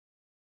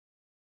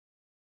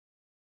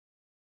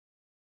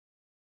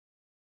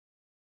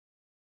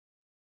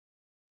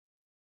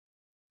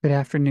Good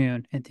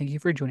afternoon, and thank you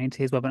for joining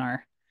today's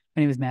webinar.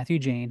 My name is Matthew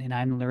Jane, and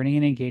I'm the Learning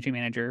and Engagement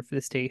Manager for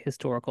the State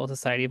Historical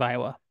Society of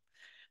Iowa.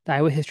 The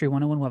Iowa History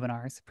 101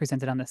 webinars,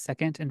 presented on the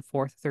second and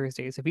fourth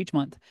Thursdays of each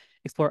month,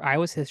 explore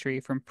Iowa's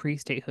history from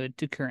pre-statehood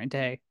to current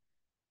day.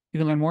 You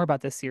can learn more about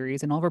this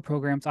series and all of our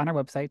programs on our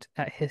website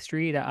at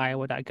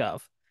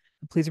history.iowa.gov.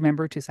 Please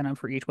remember to sign up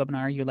for each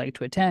webinar you'd like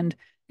to attend,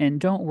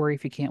 and don't worry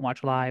if you can't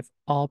watch live.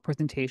 All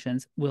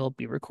presentations will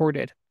be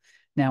recorded.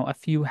 Now, a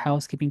few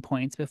housekeeping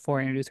points before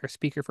I introduce our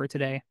speaker for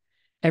today.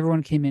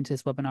 Everyone came into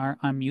this webinar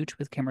on mute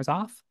with cameras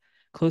off.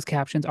 Closed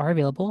captions are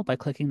available by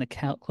clicking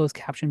the closed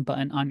caption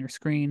button on your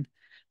screen.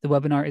 The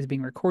webinar is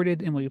being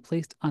recorded and will be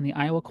placed on the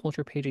Iowa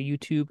Culture page of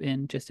YouTube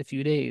in just a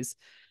few days.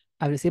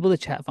 I've disabled the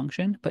chat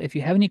function, but if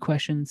you have any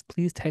questions,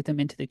 please type them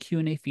into the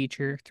Q&A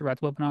feature throughout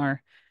the webinar.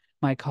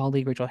 My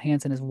colleague Rachel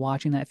Hansen is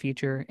watching that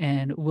feature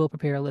and will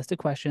prepare a list of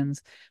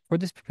questions for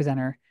this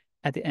presenter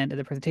at the end of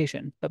the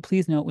presentation. But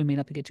please note we may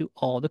not get to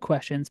all the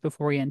questions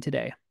before we end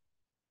today.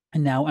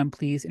 And now I'm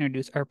pleased to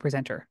introduce our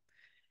presenter.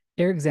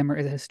 Eric Zimmer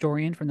is a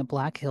historian from the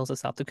Black Hills of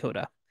South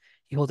Dakota.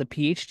 He holds a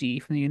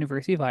PhD from the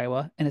University of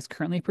Iowa and is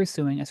currently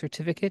pursuing a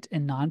certificate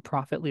in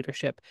nonprofit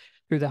leadership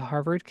through the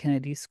Harvard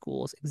Kennedy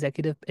School's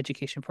Executive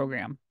Education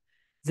Program.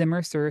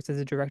 Zimmer serves as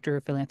the Director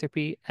of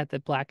Philanthropy at the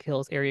Black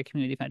Hills Area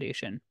Community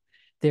Foundation.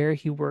 There,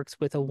 he works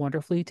with a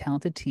wonderfully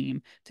talented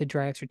team to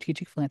drive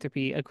strategic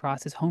philanthropy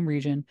across his home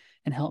region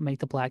and help make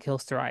the Black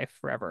Hills thrive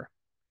forever.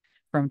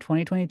 From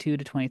 2022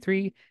 to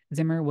 23,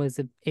 Zimmer was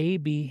the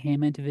A.B.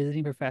 Hammond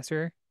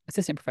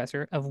Assistant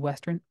Professor of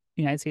Western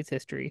United States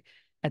History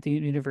at the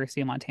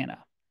University of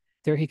Montana.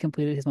 There, he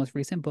completed his most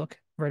recent book,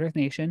 Red Earth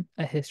Nation: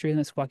 A History of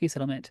the Meskwaki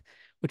Settlement,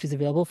 which is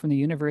available from the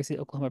University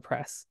of Oklahoma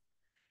Press.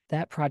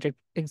 That project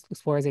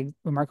explores a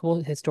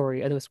remarkable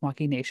history of the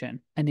Meskwaki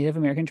Nation, a Native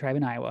American tribe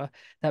in Iowa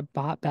that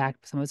bought back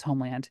some of its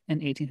homeland in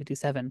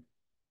 1857.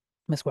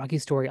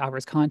 Meskwaki's story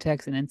offers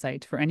context and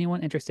insight for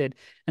anyone interested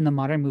in the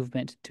modern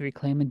movement to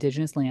reclaim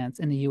indigenous lands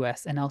in the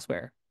U.S. and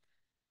elsewhere.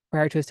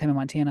 Prior to his time in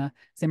Montana,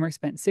 Zimmer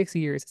spent 6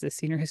 years as a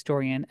senior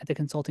historian at the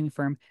consulting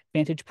firm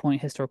Vantage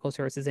Point Historical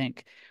Services,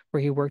 Inc.,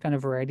 where he worked on a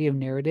variety of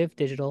narrative,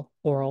 digital,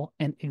 oral,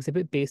 and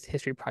exhibit-based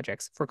history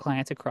projects for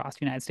clients across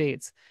the United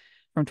States.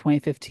 From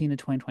 2015 to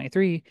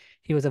 2023,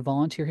 he was a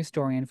volunteer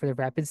historian for the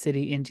Rapid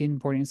City Indian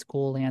Boarding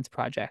School Lands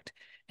Project,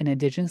 an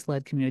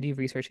Indigenous-led community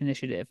research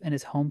initiative in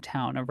his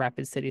hometown of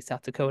Rapid City,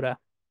 South Dakota.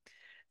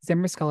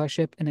 Zimmer's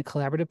scholarship and the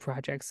collaborative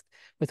projects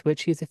with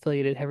which he is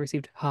affiliated have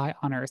received high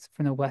honors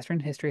from the Western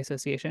History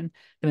Association,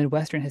 the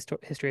Midwestern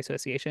History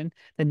Association,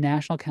 the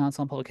National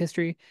Council on Public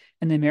History,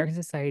 and the American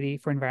Society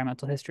for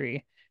Environmental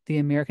History, the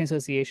American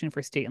Association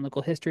for State and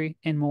Local History,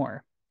 and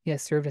more. He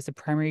has served as a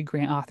primary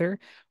grant author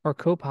or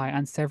co-pi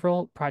on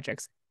several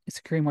projects,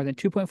 securing more than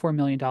 $2.4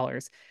 million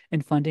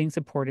in funding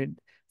supported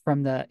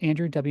from the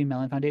Andrew W.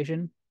 Mellon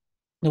Foundation,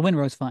 the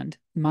Windrose Fund,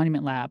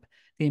 Monument Lab,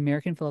 the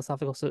American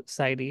Philosophical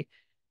Society,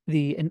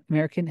 the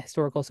American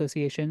Historical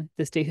Association,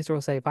 the State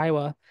Historical Society of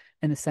Iowa,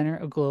 and the Center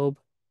of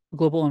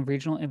Global and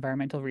Regional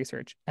Environmental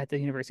Research at the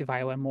University of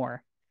Iowa, and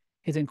more.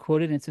 He's been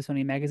quoted in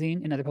Smithsonian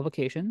Magazine and other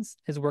publications.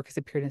 His work has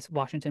appeared in the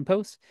Washington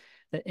Post,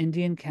 the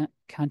Indian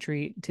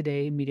Country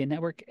Today Media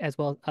Network, as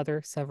well as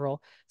other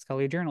several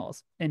scholarly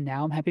journals. And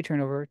now I'm happy to turn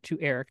over to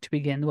Eric to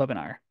begin the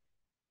webinar.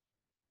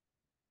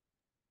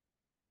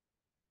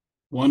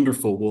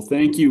 Wonderful. Well,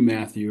 thank you,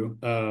 Matthew,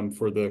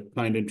 for the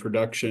kind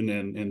introduction,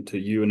 and to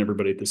you and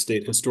everybody at the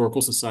State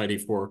Historical Society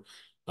for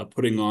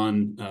putting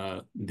on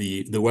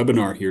the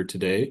webinar here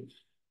today.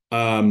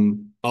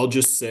 I'll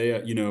just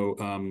say,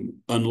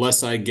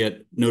 unless I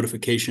get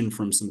notification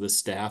from some of the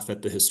staff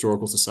at the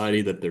Historical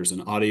Society that there's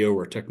an audio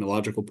or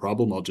technological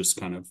problem, I'll just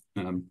kind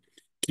of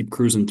keep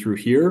cruising through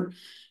here.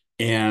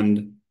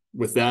 And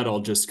with that, I'll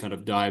just kind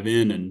of dive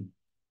in, and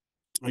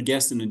I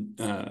guess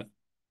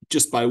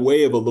just by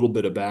way of a little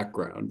bit of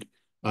background,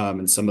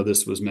 and some of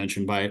this was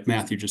mentioned by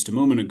Matthew just a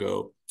moment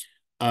ago.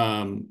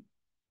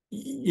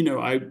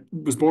 I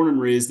was born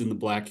and raised in the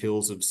Black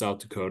Hills of South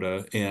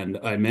Dakota, and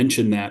I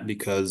mention that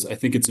because I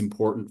think it's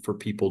important for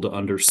people to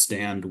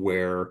understand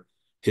where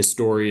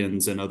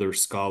historians and other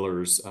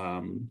scholars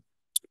come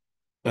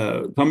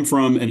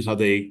from and how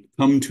they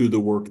come to the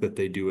work that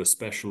they do,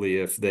 especially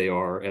if they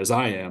are, as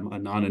I am, a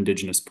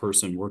non-Indigenous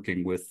person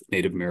working with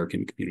Native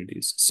American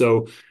communities.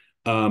 So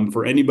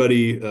for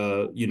anybody,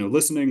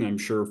 listening, I'm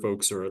sure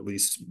folks are at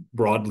least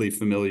broadly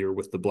familiar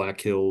with the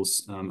Black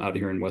Hills out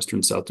here in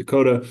Western South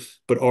Dakota,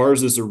 but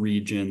ours is a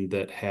region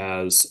that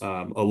has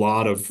a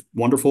lot of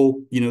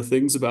wonderful,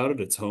 things about it.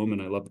 It's home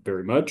and I love it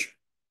very much,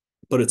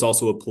 but it's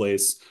also a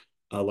place,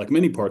 like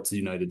many parts of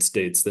the United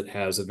States, that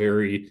has a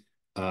very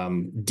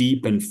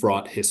deep and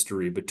fraught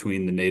history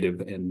between the Native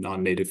and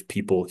non-Native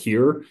people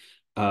here.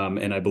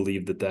 And I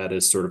believe that that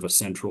is sort of a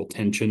central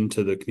tension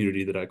to the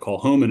community that I call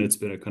home. And it's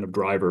been a kind of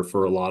driver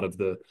for a lot of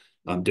the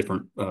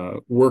different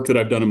work that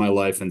I've done in my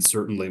life. And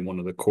certainly one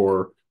of the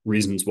core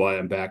reasons why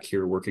I'm back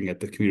here working at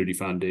the Community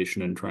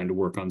Foundation and trying to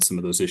work on some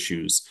of those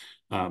issues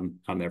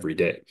every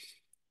day.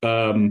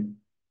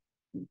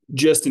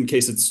 just in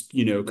case it's,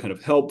 kind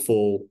of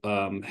helpful,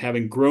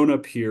 having grown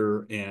up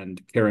here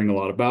and caring a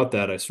lot about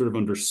that, I sort of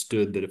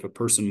understood that if a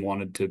person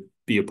wanted to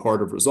be a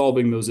part of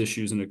resolving those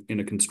issues in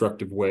a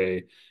constructive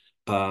way,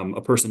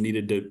 a person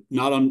needed to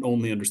not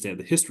only understand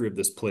the history of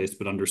this place,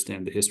 but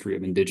understand the history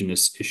of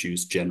Indigenous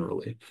issues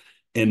generally.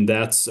 And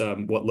that's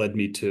what led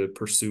me to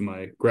pursue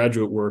my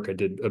graduate work. I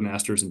did a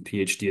master's and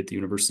PhD at the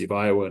University of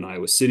Iowa in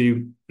Iowa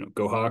City.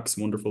 Go Hawks,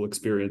 wonderful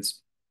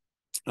experience.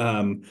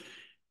 Um,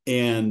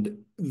 and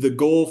the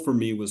goal for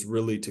me was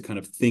really to kind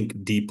of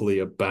think deeply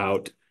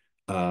about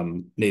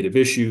Native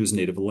issues,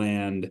 Native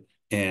land,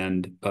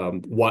 and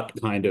what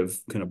kind of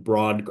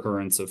broad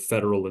currents of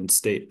federal and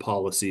state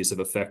policies have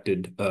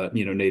affected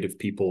Native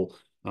people,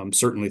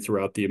 certainly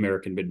throughout the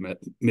American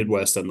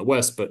Midwest and the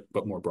West,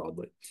 but more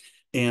broadly.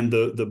 And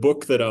the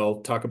book that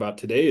I'll talk about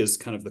today is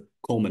kind of the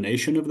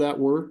culmination of that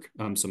work.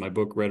 So my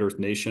book, Red Earth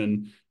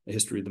Nation: A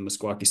History of the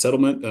Meskwaki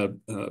Settlement,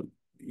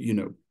 you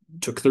know,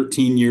 took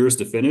 13 years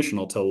to finish, and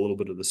I'll tell a little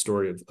bit of the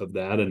story of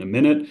that in a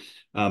minute.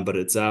 But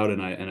it's out,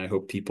 and I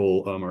hope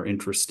people are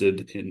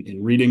interested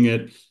in reading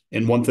it.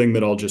 And one thing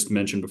that I'll just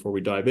mention before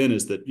we dive in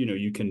is that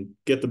you can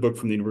get the book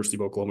from the University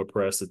of Oklahoma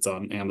Press. It's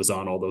on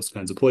Amazon, all those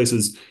kinds of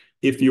places.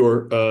 If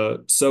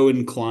you're so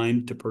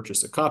inclined to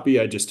purchase a copy,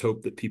 I just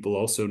hope that people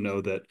also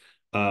know that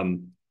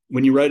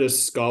when you write a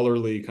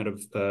scholarly kind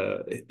of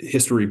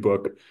history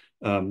book,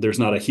 there's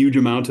not a huge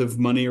amount of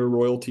money or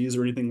royalties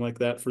or anything like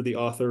that for the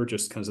author,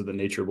 just because of the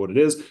nature of what it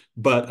is.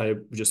 But I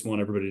just want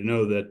everybody to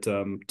know that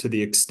to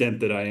the extent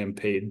that I am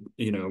paid,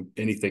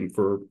 anything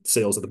for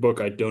sales of the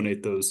book, I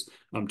donate those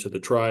to the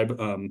tribe,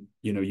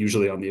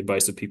 usually on the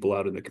advice of people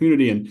out in the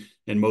community,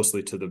 and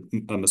mostly to the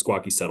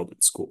Meskwaki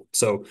Settlement School.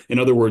 So in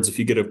other words, if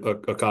you get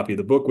a copy of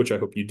the book, which I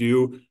hope you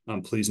do,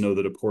 please know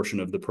that a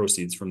portion of the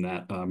proceeds from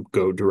that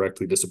go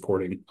directly to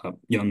supporting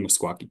young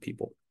Meskwaki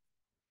people.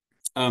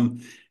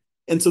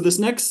 And so this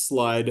next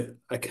slide,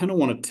 I kind of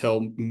want to tell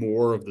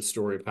more of the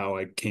story of how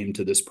I came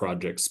to this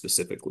project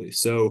specifically.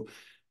 So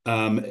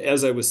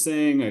as I was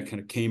saying, I kind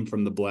of came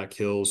from the Black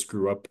Hills,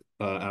 grew up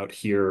out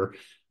here,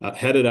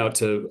 headed out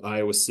to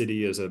Iowa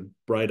City as a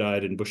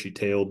bright-eyed and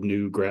bushy-tailed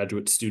new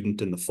graduate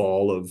student in the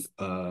fall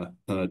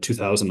of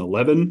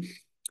 2011.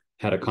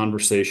 Had a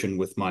conversation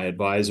with my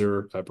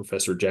advisor,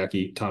 Professor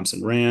Jackie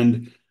Thompson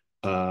Rand,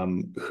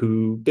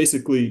 who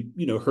basically,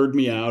 heard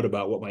me out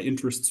about what my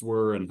interests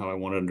were and how I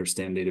want to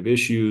understand Native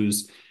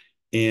issues.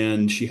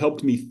 And she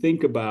helped me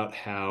think about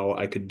how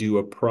I could do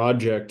a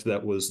project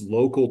that was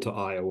local to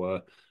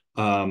Iowa,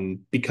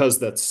 because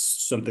that's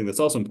something that's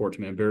also important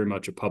to me. I'm very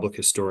much a public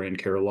historian,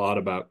 care a lot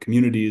about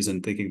communities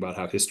and thinking about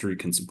how history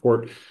can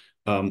support,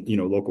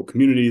 local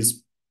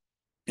communities.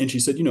 And she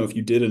said, if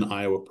you did an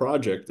Iowa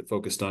project that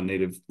focused on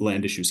Native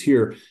land issues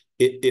here,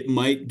 it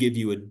might give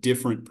you a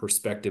different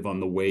perspective on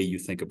the way you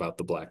think about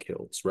the Black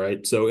Hills,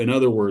 right? So in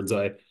other words,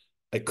 I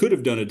could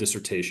have done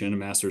a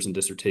master's and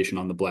dissertation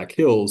on the Black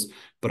Hills,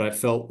 but I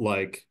felt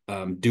like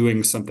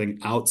doing something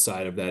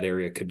outside of that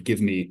area could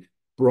give me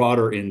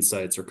broader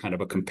insights or kind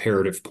of a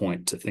comparative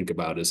point to think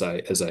about as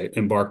I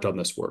embarked on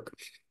this work.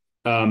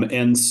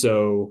 And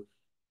so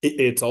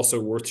it's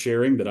also worth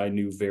sharing that I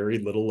knew very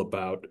little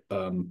about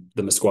the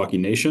Meskwaki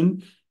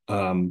Nation.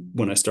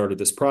 When I started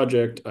this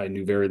project, I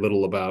knew very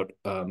little about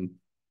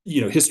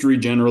history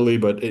generally,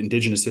 but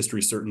Indigenous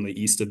history certainly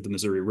east of the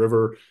Missouri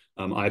River.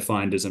 I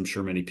find, as I'm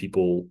sure many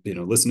people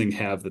listening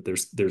have, that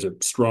there's a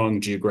strong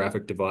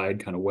geographic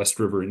divide, kind of West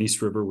River and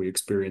East River. We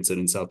experience it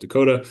in South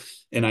Dakota,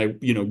 and I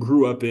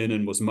grew up in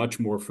and was much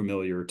more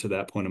familiar to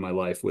that point in my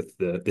life with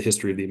the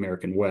history of the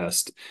American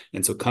West.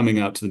 And so coming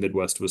out to the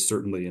Midwest was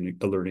certainly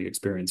a learning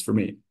experience for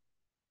me.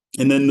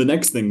 And then the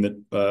next thing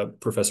that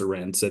Professor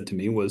Rand said to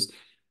me was,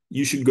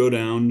 you should go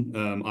down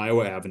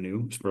Iowa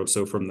Avenue.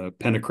 So from the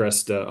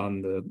Pentecrest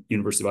on the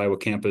University of Iowa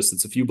campus,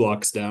 it's a few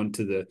blocks down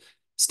to the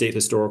State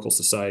Historical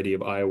Society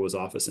of Iowa's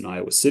office in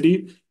Iowa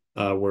City,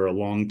 where a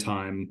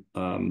longtime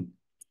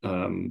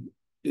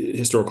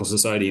Historical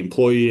Society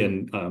employee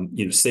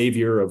and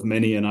savior of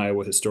many an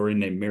Iowa historian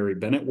named Mary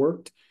Bennett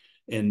worked.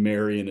 And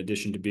Mary, in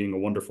addition to being a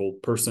wonderful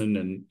person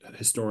and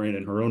historian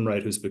in her own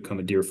right, who's become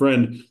a dear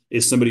friend,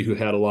 is somebody who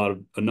had a lot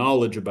of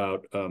knowledge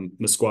about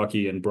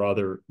Meskwaki and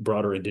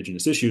broader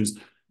Indigenous issues,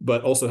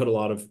 but also had a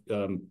lot of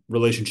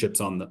relationships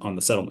on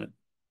the settlement.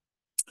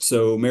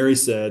 So Mary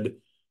said,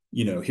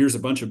 here's a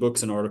bunch of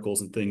books and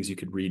articles and things you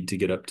could read to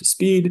get up to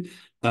speed,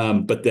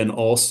 but then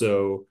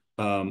also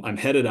I'm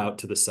headed out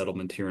to the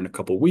settlement here in a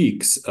couple of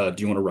weeks. Do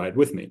you want to ride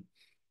with me?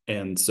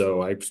 And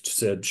so I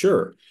said,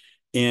 sure.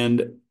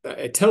 And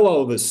I tell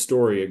all of this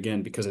story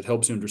again because it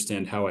helps you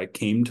understand how I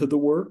came to the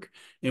work.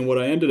 And what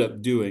I ended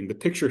up doing, the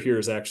picture here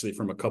is actually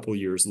from a couple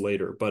years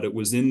later, but it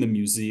was in the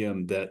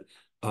museum that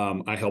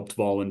I helped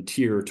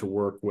volunteer to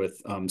work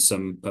with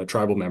some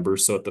tribal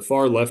members. So at the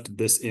far left of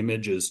this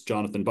image is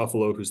Jonathan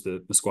Buffalo, who's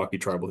the Meskwaki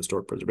Tribal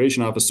Historic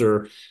Preservation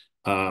Officer.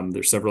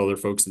 There's several other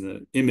folks in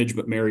the image,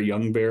 but Mary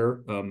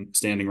Youngbear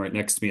standing right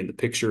next to me in the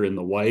picture in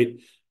the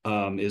white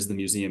is the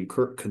museum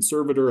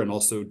conservator and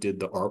also did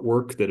the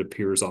artwork that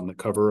appears on the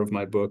cover of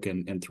my book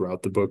and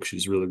throughout the book.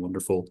 She's a really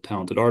wonderful,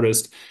 talented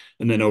artist.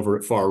 And then over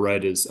at far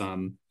right is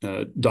Donald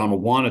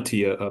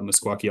Wanatee, a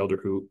Meskwaki elder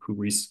who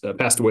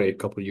passed away a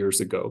couple of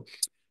years ago.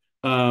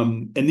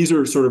 And these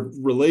are sort of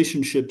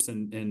relationships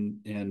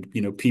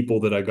and people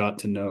that I got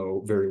to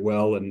know very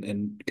well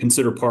and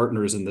consider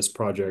partners in this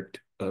project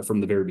from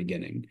the very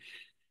beginning.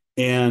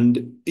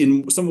 And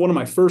in one of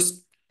my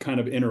first kind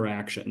of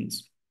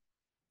interactions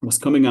was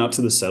coming out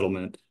to the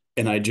settlement,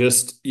 and I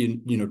just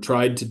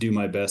tried to do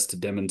my best to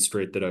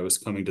demonstrate that I was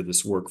coming to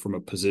this work from a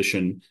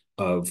position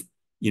of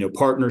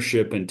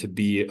partnership and to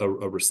be a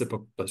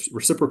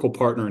reciprocal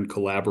partner and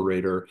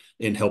collaborator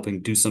in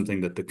helping do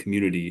something that the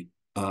community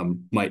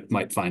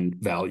might find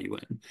value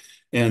in.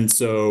 And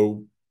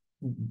so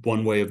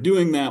one way of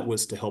doing that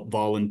was to help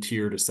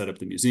volunteer to set up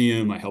the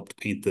museum. I helped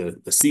paint the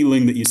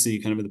ceiling that you see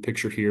kind of in the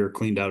picture here,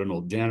 cleaned out an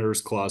old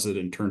janitor's closet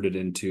and turned it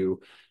into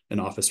an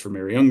office for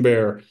Mary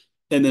Youngbear.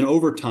 And then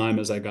over time,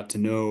 as I got to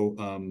know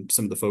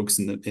some of the folks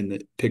in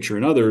the picture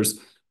and others,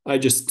 I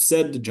just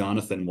said to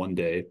Jonathan one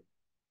day,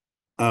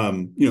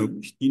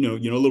 you know a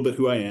little bit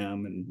who I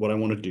am and what I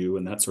want to do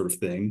and that sort of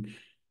thing.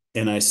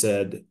 And I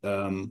said,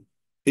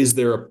 is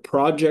there a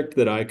project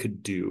that I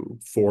could do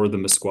for the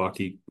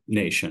Meskwaki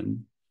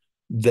Nation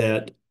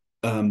that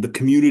the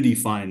community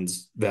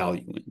finds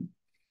value in?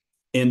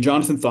 And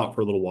Jonathan thought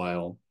for a little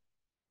while,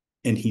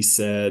 and he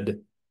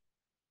said,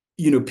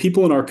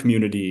 people in our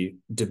community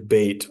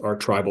debate our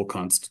tribal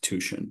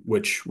constitution,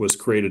 which was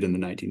created in the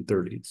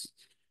 1930s.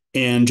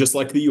 And just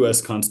like the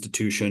US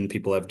Constitution,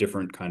 people have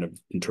different kind of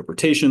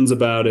interpretations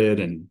about it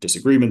and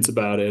disagreements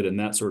about it and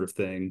that sort of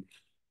thing.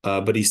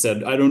 But he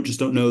said, I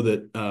don't know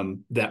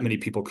that that many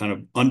people kind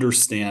of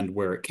understand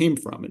where it came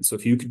from. And so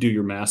if you could do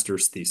your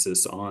master's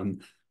thesis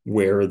on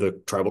where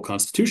the tribal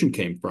constitution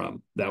came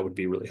from, that would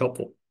be really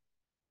helpful.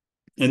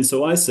 And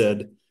so I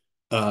said,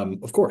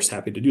 of course,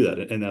 happy to do that.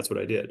 And that's what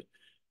I did.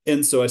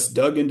 And so I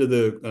dug into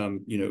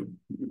the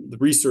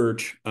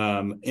research.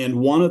 And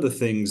one of the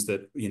things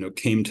that,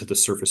 came to the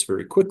surface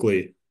very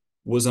quickly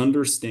was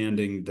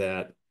understanding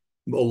that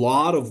a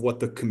lot of what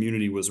the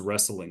community was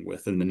wrestling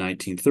with in the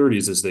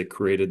 1930s as they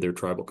created their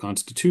tribal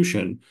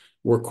constitution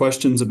were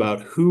questions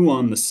about who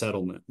on the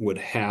settlement would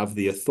have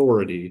the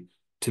authority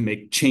to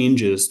make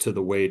changes to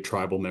the way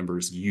tribal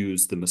members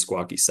use the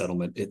Meskwaki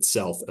settlement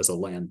itself as a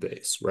land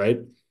base, right?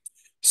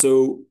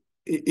 So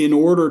in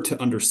order to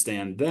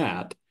understand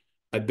that,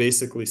 I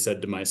basically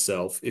said to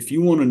myself, if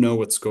you want to know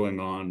what's going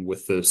on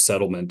with the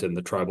settlement and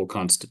the tribal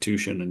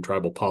constitution and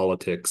tribal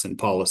politics and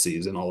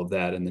policies and all of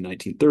that in the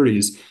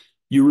 1930s,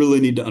 you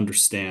really need to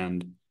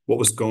understand what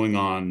was going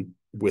on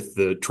with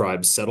the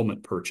tribe's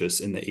settlement purchase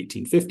in the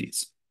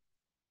 1850s.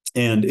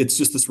 And it's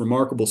just this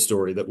remarkable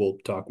story that we'll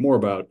talk more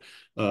about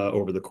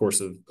over the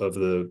course of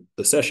the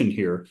session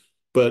here.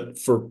 But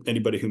for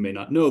anybody who may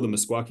not know, the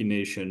Meskwaki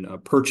Nation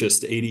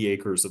purchased 80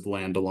 acres of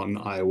land along the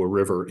Iowa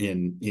River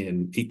in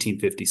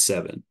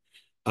 1857.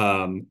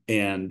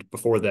 And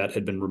before that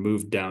had been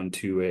removed down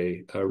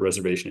to a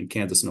reservation in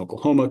Kansas and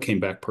Oklahoma, came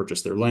back,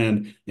 purchased their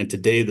land. And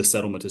today the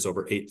settlement is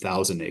over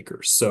 8,000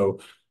 acres. So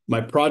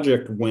my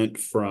project went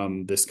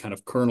from this kind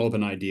of kernel of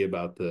an idea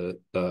about the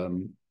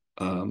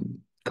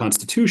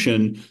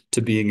Constitution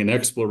to being an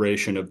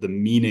exploration of the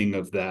meaning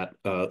of that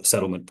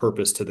settlement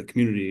purpose to the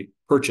community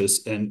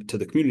purchase and to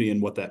the community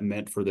and what that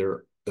meant for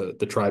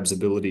the tribe's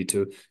ability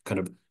to kind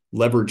of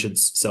leverage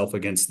itself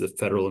against the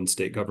federal and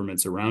state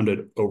governments around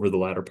it over the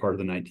latter part of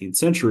the 19th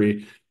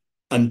century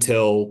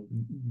until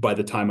by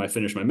the time I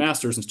finished my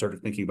master's and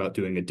started thinking about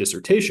doing a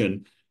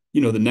dissertation,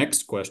 the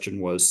next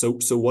question was, so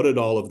what did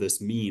all of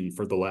this mean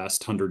for the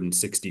last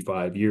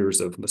 165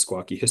 years of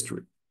Meskwaki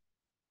history?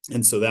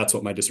 And so that's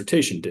what my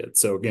dissertation did.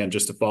 So again,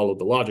 just to follow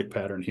the logic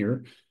pattern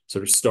here,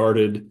 sort of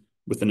started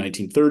with the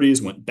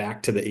 1930s, went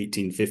back to the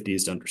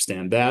 1850s to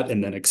understand that,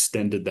 and then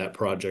extended that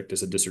project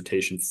as a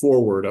dissertation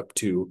forward up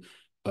to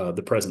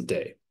the present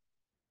day.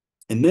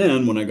 And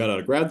then when I got out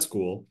of grad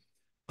school,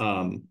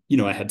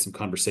 I had some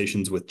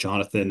conversations with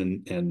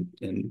Jonathan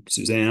and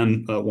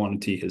Suzanne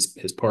Wanatee,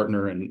 his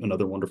partner, and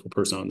another wonderful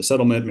person on the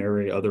settlement,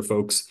 Mary, other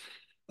folks,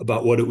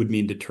 about what it would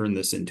mean to turn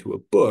this into a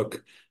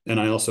book. And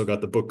I also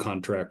got the book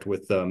contract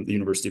with the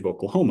University of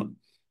Oklahoma.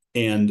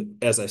 And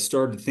as I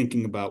started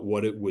thinking about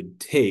what it would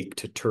take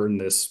to turn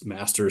this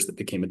master's that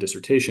became a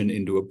dissertation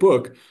into a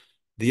book,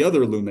 the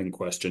other looming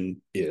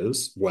question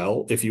is,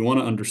 well, if you want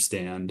to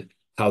understand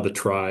how the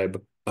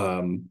tribe,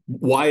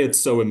 why it's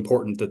so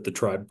important that the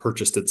tribe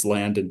purchased its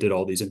land and did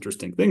all these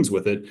interesting things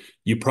with it,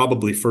 you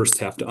probably first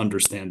have to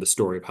understand the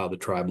story of how the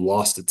tribe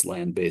lost its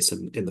land base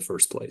in the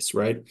first place,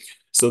 right?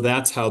 So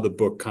that's how the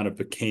book kind of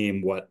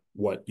became what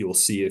you'll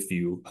see if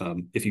you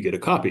get a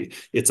copy.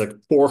 It's a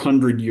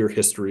 400-year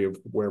history of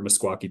where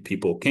Meskwaki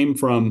people came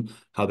from,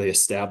 how they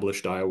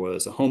established Iowa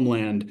as a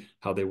homeland,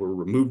 how they were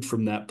removed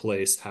from that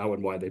place, how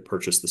and why they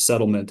purchased the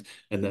settlement,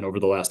 and then over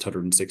the last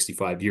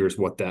 165 years,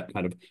 what that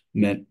kind of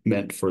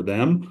meant for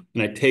them.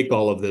 And I take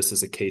all of this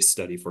as a case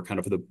study for kind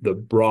of the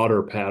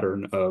broader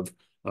pattern of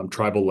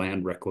tribal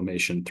land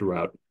reclamation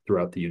throughout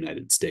the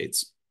United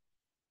States.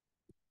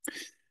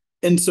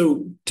 And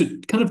so to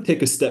kind of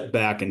take a step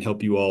back and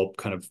help you all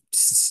kind of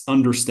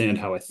understand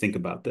how I think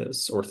about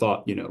this, or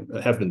thought,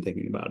 have been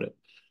thinking about it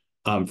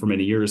for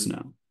many years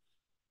now.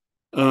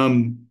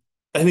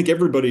 I think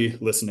everybody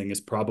listening is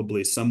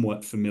probably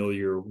somewhat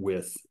familiar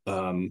with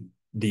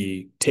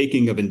the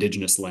taking of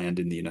indigenous land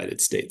in the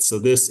United States. So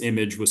this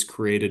image was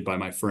created by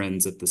my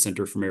friends at the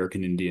Center for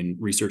American Indian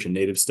Research and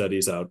Native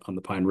Studies out on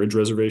the Pine Ridge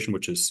Reservation,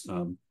 which is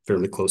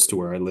fairly close to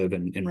where I live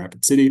in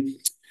Rapid City.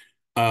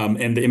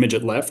 And the image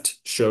at left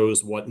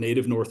shows what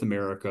Native North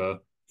America,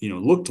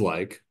 looked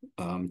like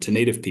to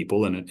Native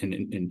people, and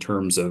in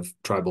terms of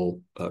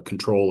tribal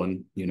control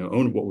and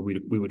what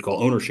we would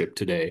call ownership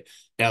today,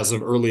 as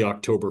of early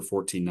October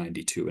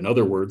 1492. In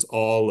other words,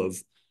 all of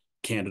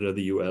Canada,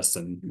 the U.S.,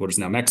 and what is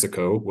now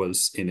Mexico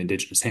was in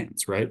indigenous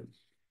hands, right?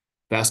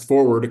 Fast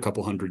forward a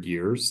couple hundred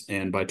years,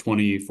 and by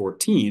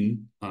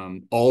 2014,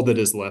 all that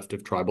is left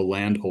of tribal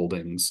land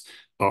holdings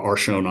are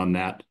shown on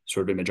that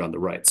sort of image on the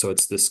right. So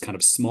it's this kind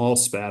of small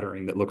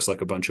spattering that looks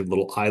like a bunch of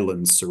little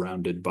islands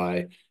surrounded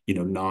by,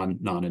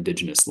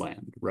 non-indigenous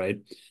land, right?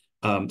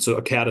 So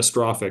a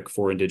catastrophic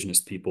for indigenous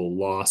people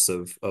loss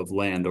of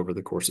land over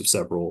the course of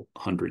several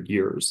hundred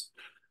years.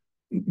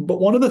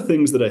 But one of the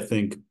things that I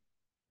think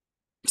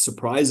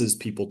surprises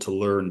people to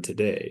learn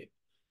today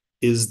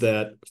is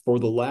that for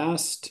the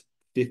last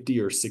 50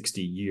 or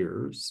 60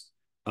 years,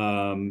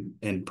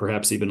 and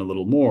perhaps even a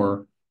little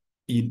more,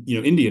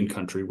 Indian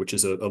country, which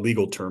is a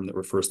legal term that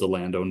refers to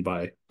land owned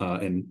by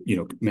and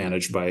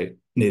managed by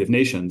Native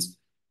nations,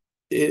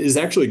 is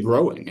actually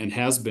growing and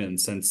has been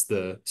since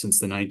the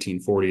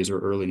 1940s or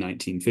early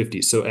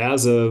 1950s. So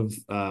as of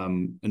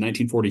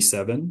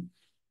 1947,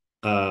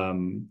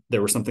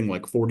 there were something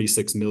like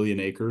 46 million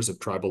acres of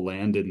tribal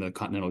land in the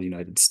continental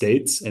United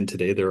States, and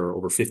today there are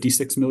over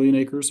 56 million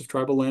acres of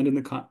tribal land in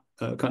the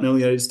continental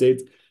United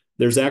States.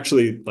 There's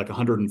actually like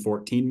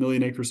 114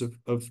 million acres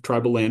of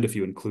tribal land if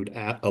you include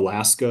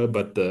Alaska,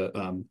 but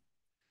the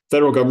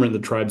federal government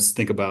and the tribes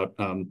think about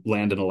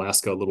land in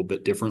Alaska a little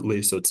bit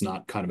differently, so it's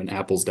not kind of an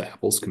apples to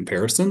apples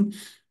comparison.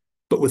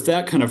 But with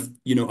that kind of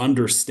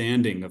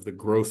understanding of the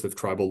growth of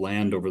tribal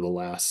land over the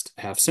last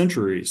half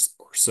centuries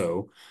or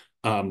so,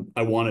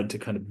 I wanted to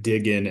kind of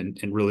dig in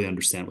and really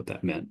understand what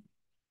that meant.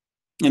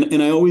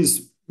 And I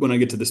always, when I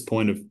get to this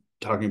point of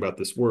talking about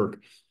this work,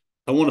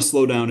 I want to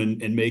slow down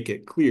and make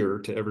it clear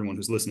to everyone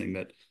who's listening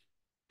that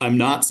I'm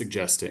not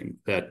suggesting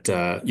that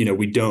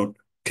we don't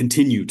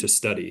continue to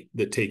study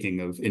the taking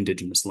of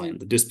indigenous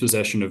land. The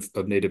dispossession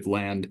of native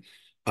land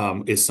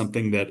is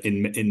something that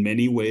in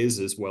many ways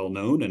is well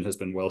known and has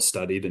been well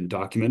studied and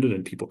documented,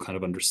 and people kind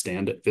of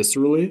understand it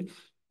viscerally.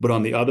 But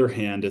on the other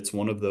hand, it's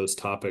one of those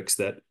topics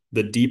that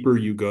the deeper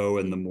you go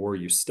and the more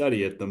you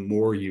study it, the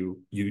more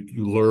you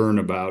learn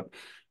about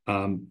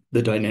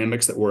the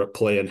dynamics that were at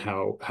play and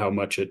how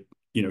much it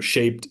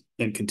shaped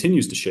and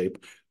continues to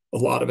shape a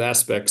lot of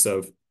aspects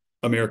of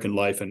American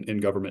life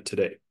and government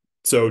today.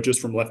 So just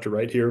from left to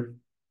right here,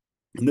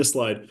 in this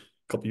slide, a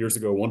couple of years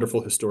ago,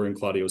 wonderful historian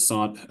Claudio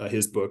Sant,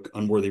 his book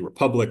Unworthy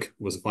Republic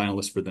was a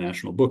finalist for the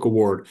National Book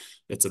Award.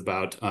 It's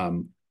about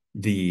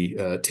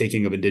the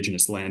taking of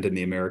indigenous land in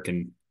the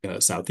American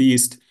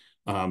Southeast.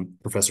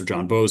 Professor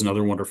John Bowes,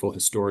 another wonderful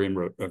historian,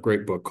 wrote a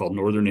great book called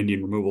Northern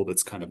Indian Removal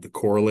that's kind of the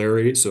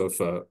corollary. So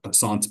if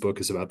Sant's book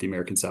is about the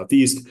American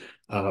Southeast,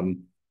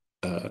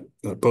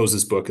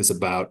 Bowes's book is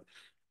about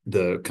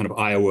the kind of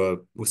Iowa,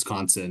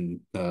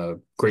 Wisconsin,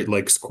 Great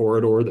Lakes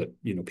corridor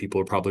that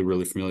people are probably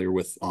really familiar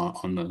with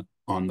on the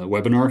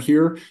webinar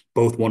here.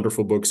 Both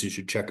wonderful books. You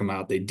should check them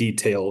out. They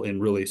detail in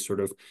really sort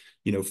of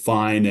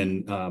fine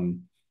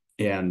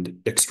and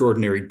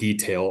extraordinary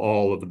detail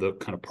all of the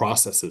kind of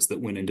processes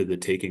that went into the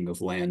taking of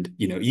land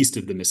east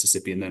of the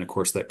Mississippi, and then of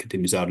course that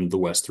continues out into the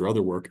west through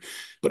other work.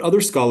 But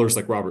other scholars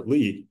like Robert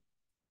Lee,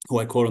 who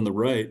I quote on the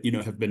right,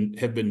 have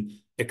been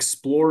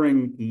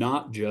exploring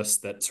not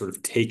just that sort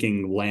of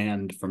taking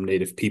land from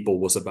Native people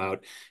was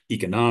about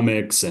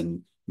economics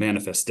and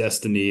manifest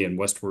destiny and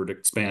westward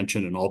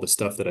expansion and all the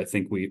stuff that I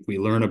think we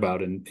learn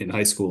about in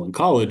high school and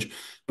college,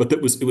 but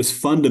it was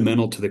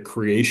fundamental to the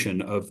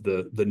creation of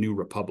the new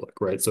republic,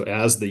 right? So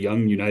as the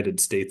young United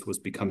States was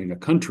becoming a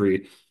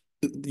country,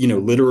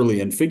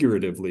 literally and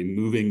figuratively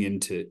moving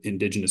into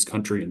indigenous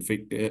country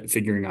and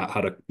figuring out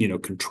how to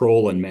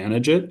control and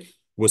manage it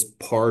was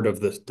part of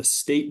the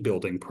state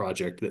building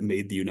project that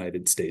made the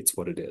United States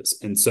what it is.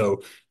 And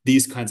so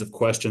these kinds of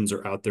questions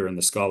are out there in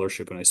the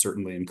scholarship, and I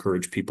certainly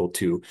encourage people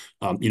to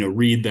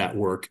read that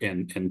work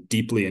and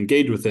deeply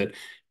engage with it,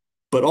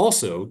 but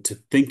also to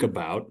think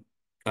about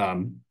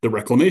the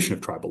reclamation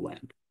of tribal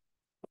land.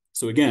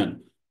 So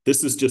again,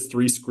 this is just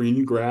 3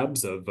 screen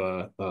grabs of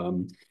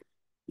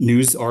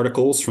news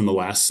articles from the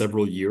last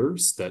several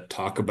years that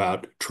talk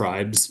about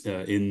tribes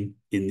in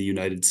the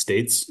United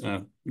States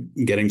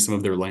getting some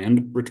of their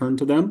land returned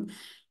to them.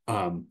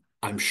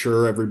 I'm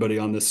sure everybody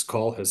on this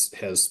call has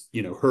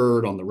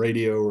heard on the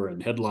radio or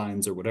in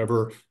headlines or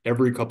whatever.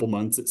 Every couple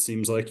months, it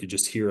seems like you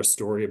just hear a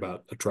story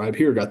about a tribe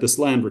here got this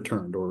land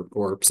returned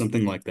or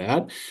something like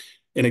that.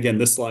 And again,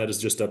 this slide is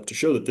just up to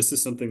show that this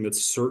is something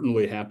that's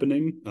certainly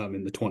happening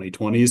in the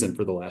 2020s, and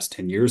for the last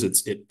 10 years,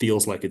 it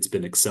feels like it's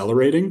been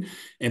accelerating,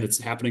 and it's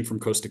happening from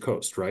coast to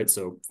coast, right?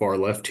 So far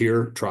left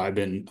here, tribe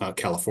in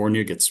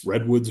California gets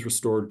redwoods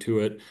restored to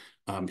it.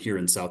 Here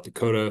in South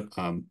Dakota,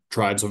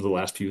 tribes over the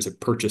last few years have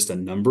purchased a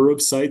number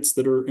of sites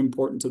that are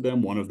important to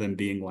them, one of them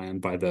being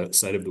land by the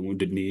site of the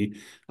Wounded Knee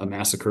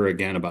massacre,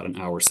 again, about an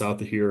hour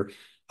south of here.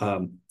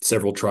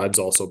 Several tribes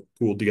also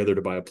pooled together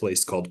to buy a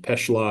place called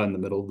Peshla in the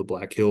middle of the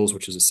Black Hills,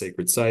 which is a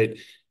sacred site.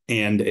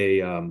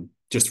 And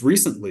just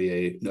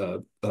recently,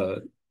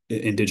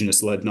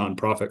 indigenous-led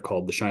nonprofit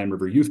called the Cheyenne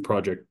River Youth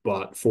Project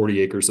bought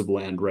 40 acres of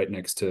land right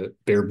next to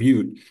Bear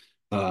Butte,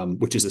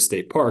 which is a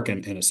state park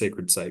and a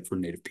sacred site for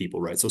Native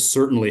people, right? So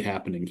certainly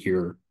happening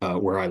here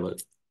where I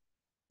live.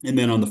 And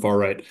then on the far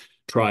right,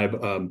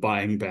 tribe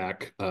buying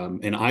back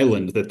an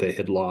island that they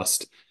had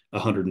lost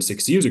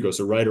 160 years ago.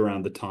 So right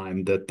around the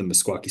time that the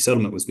Meskwaki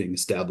Settlement was being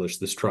established,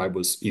 this tribe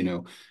was,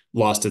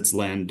 lost its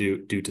land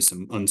due to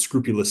some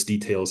unscrupulous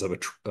details of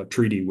a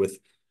treaty with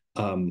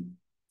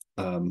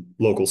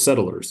local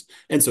settlers.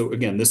 And so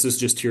again, this is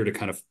just here to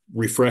kind of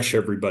refresh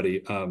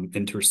everybody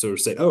and to sort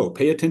of say, oh,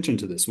 pay attention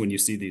to this when you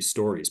see these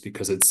stories,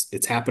 because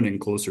it's happening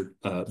closer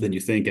than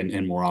you think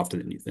and more often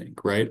than you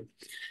think, right?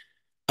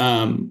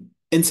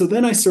 And so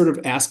then I sort of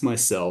ask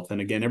myself,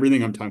 and again,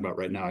 everything I'm talking about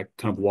right now, I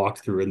kind of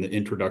walk through in the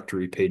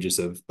introductory pages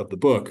of the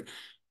book,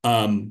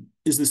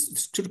 is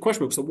this sort of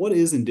question. So what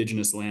is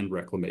indigenous land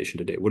reclamation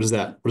today? What does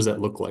that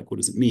look like? What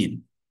does it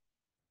mean?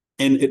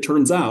 And it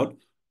turns out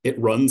it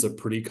runs a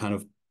pretty kind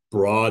of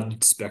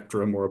broad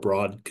spectrum or a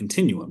broad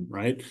continuum,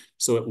 right?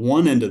 So at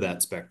one end of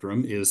that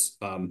spectrum is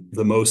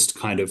the most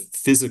kind of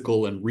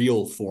physical and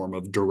real form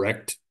of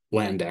direct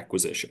land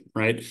acquisition,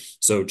 right?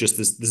 So just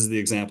this is the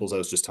examples I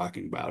was just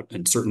talking about,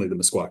 and certainly the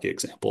Meskwaki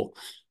example.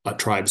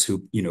 Tribes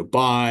who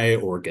buy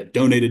or get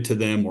donated to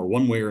them, or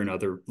one way or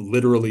another,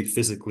 literally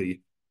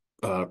physically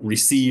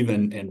receive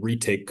and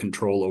retake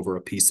control over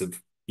a piece of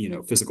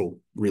physical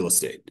real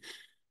estate.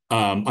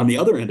 On the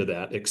other end of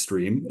that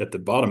extreme, at the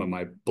bottom of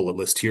my bullet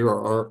list here,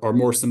 are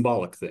more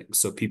symbolic things.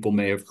 So people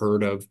may have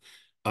heard of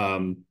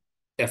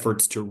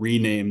efforts to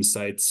rename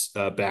sites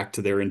back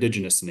to their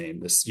indigenous name.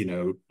 This,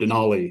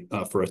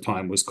 Denali for a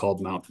time was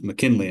called Mount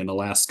McKinley in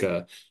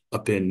Alaska.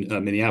 Up in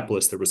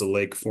Minneapolis, there was a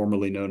lake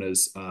formerly known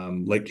as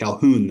Lake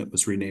Calhoun that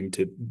was renamed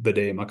to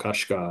Bede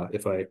Makashka,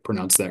 if I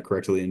pronounced that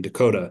correctly, in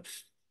Dakota.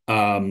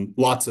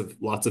 Lots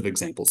of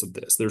examples of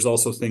this. There's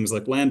also things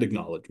like land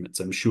acknowledgements.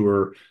 I'm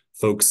sure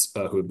folks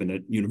who have been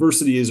at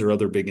universities or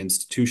other big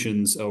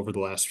institutions over the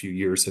last few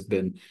years have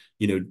been,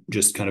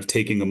 just kind of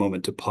taking a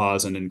moment to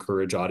pause and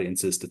encourage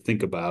audiences to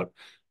think about,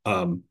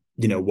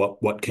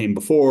 what came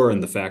before,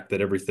 and the fact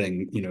that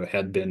everything,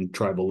 had been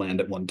tribal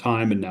land at one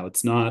time and now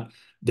it's not.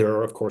 There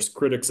are, of course,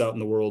 critics out in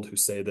the world who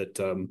say that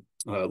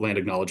land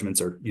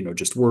acknowledgements are,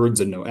 just words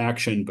and no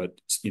action, but,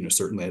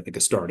 certainly I think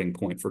a starting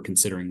point for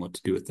considering what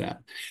to do with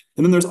that.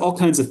 And then there's all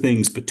kinds of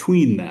things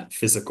between that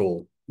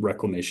physical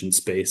reclamation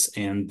space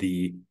and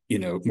the,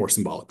 more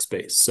symbolic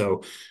space.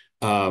 So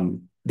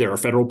there are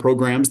federal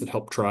programs that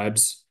help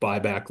tribes buy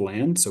back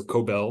land. So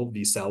Cobell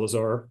v.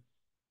 Salazar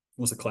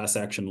was a class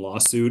action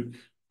lawsuit,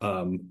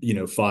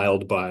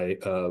 filed by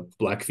a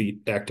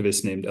Blackfeet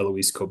activist named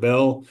Eloise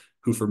Cobell,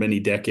 who for many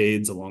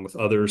decades, along with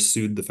others,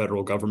 sued the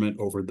federal government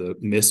over the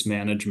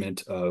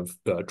mismanagement of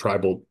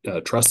tribal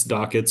trust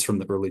dockets from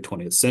the early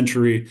 20th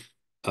century.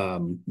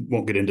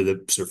 Won't get into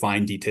the sort of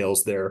fine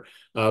details there.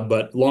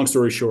 But long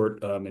story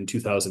short, in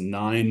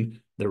 2009,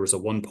 there was a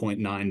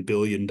 $1.9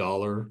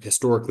 billion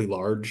historically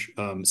large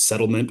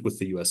settlement with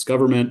the U.S.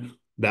 government.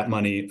 That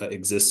money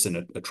exists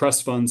in a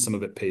trust fund. Some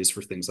of it pays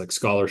for things like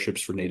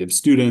scholarships for Native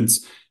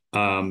students.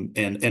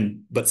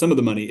 But some of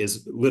the money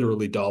is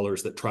literally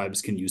dollars that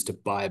tribes can use to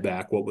buy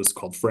back what was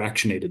called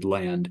fractionated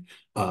land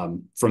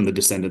from the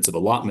descendants of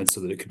allotments so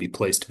that it could be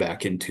placed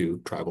back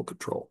into tribal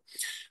control.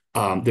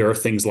 There are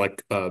things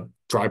like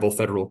tribal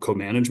federal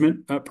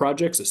co-management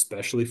projects,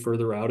 especially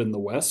further out in the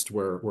West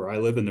where I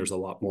live, and there's a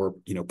lot more,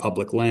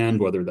 public land,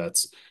 whether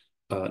that's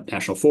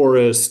National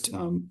Forest,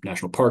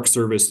 National Park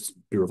Service,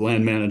 Bureau of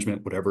Land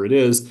Management, whatever it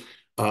is.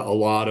 A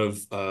lot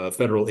of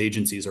federal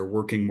agencies are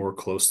working more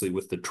closely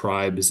with the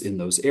tribes in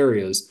those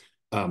areas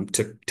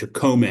to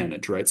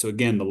co-manage, right? So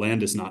again, the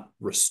land is not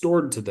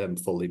restored to them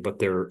fully, but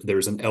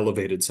there's an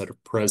elevated set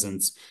of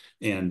presence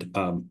and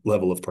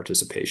level of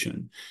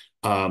participation.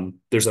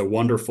 There's a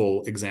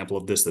wonderful example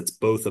of this that's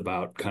both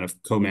about kind of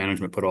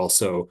co-management, but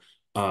also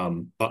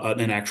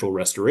an actual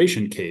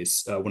restoration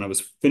case. When I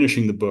was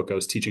finishing the book, I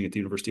was teaching at the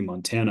University of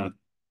Montana.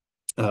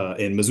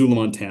 In Missoula,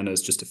 Montana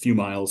is just a few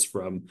miles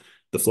from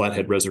the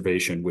Flathead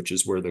Reservation, which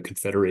is where the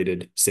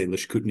Confederated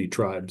Salish Kootenai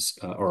tribes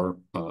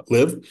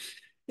live.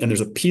 And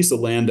there's a piece of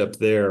land up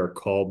there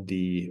called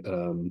the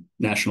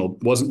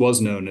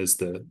was known as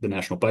the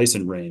National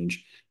Bison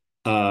Range.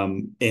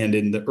 And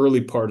in the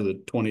early part of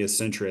the 20th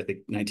century, I think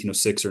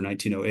 1906 or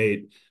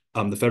 1908,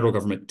 the federal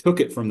government took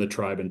it from the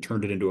tribe and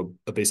turned it into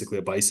basically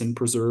a bison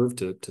preserve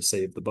to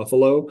save the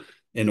buffalo.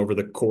 And over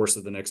the course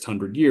of the next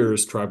 100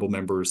 years, tribal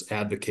members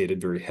advocated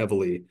very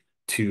heavily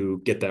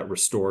to get that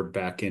restored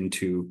back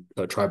into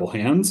tribal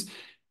hands.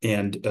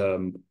 And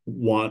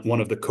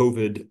one of the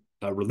COVID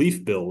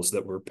relief bills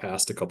that were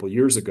passed a couple of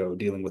years ago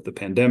dealing with the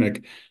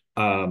pandemic,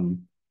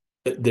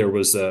 there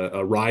was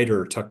a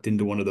rider tucked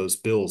into one of those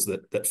bills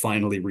that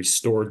finally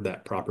restored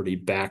that property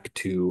back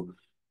to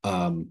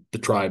the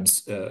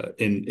tribes or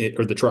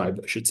the tribe,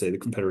 I should say, the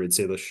Confederated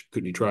Salish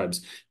Kootenai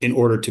tribes, in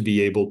order to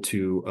be able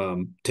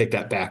to take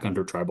that back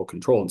under tribal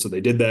control. And so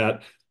they did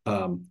that,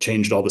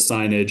 changed all the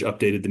signage,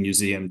 updated the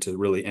museum to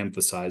really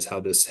emphasize how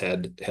this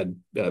had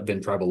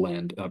been tribal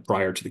land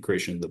prior to the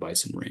creation of the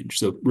bison range.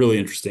 So really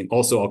interesting.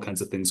 Also, all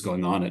kinds of things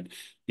going on at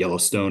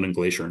Yellowstone and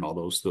Glacier and all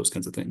those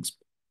kinds of things.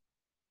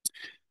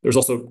 There's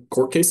also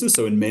court cases.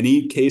 So in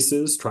many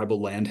cases,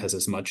 tribal land has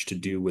as much to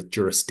do with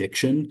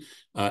jurisdiction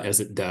as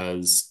it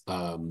does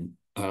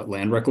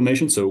land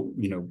reclamation. So,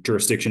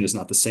 jurisdiction is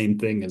not the same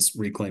thing as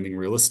reclaiming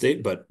real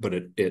estate, but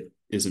it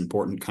is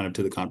important kind of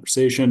to the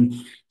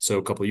conversation. So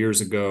a couple of years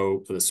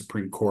ago, the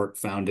Supreme Court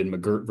found in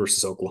McGirt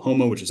versus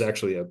Oklahoma, which is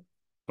actually a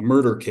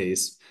murder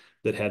case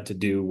that had to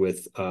do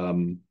with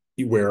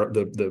where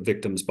the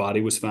victim's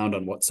body was found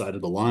on what side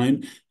of the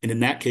line. And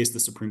in that case, the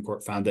Supreme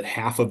Court found that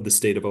half of the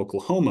state of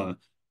Oklahoma,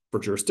 for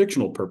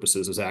jurisdictional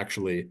purposes, is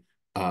actually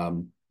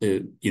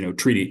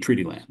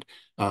treaty land.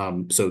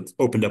 So it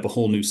opened up a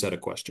whole new set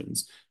of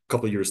questions. A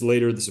couple of years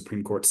later, the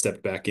Supreme Court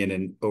stepped back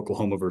in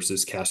Oklahoma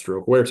versus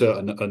Castro Huerta,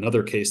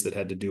 another case that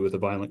had to do with a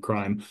violent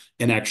crime.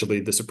 And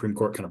actually, the Supreme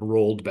Court kind of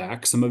rolled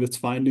back some of its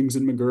findings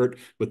in McGirt.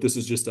 But this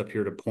is just up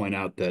here to point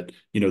out that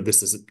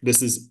this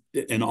is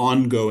an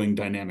ongoing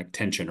dynamic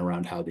tension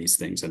around how these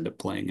things end up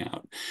playing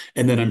out.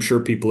 And then I'm sure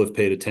people have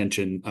paid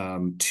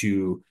attention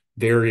to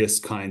various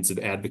kinds of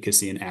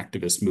advocacy and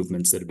activist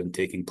movements that have been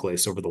taking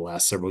place over the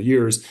last several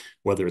years,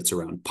 whether it's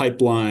around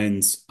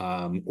pipelines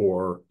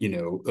or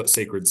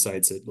sacred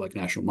sites like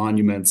national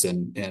monuments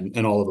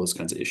and all of those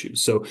kinds of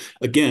issues. So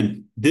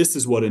again, this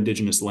is what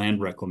Indigenous land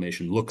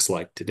reclamation looks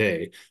like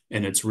today,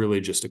 and it's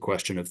really just a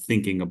question of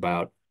thinking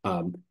about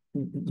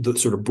the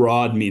sort of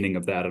broad meaning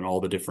of that and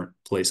all the different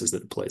places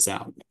that it plays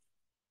out.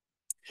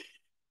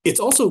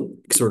 It's also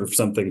sort of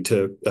something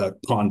to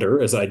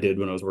ponder, as I did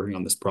when I was working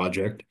on this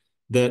project,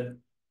 that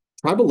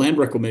tribal land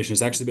reclamation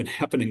has actually been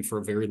happening for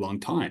a very long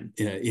time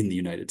in the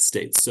United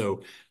States.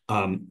 So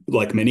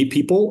like many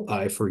people,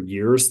 I for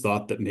years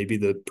thought that maybe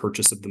the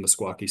purchase of the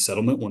Meskwaki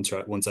Settlement, once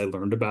I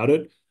learned about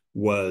it,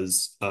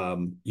 was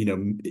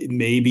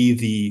maybe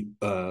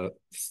the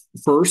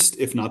first,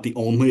 if not the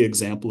only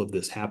example of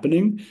this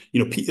happening.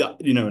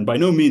 And by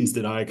no means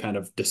did I kind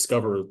of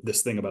discover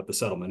this thing about the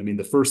settlement. I mean,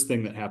 the first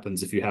thing that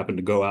happens if you happen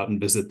to go out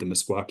and visit the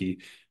Meskwaki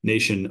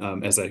Nation,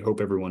 as I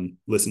hope everyone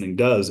listening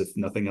does, if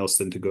nothing else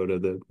than to go to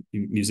the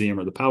museum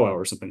or the powwow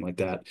or something like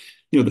that,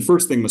 the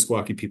first thing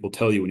Meskwaki people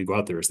tell you when you go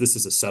out there is this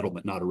is a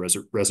settlement, not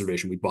a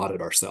reservation. We bought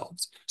it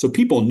ourselves. So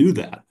people knew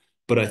that.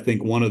 But I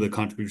think one of the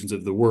contributions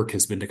of the work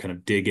has been to kind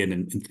of dig in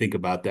and think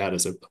about that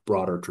as a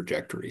broader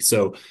trajectory.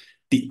 So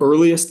the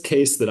earliest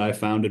case that I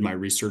found in my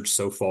research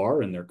so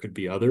far, and there could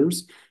be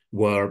others,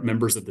 were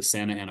members of the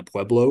Santa Ana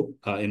Pueblo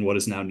in what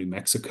is now New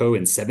Mexico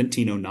in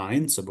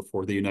 1709, so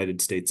before the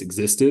United States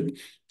existed,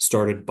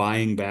 started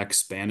buying back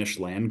Spanish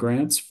land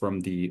grants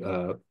from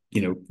the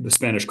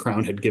Spanish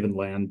crown had given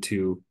land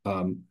to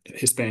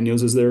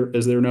Hispanos,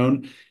 as they're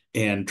known,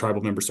 and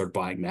tribal members started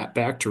buying that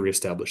back to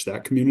reestablish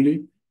that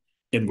community.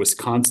 In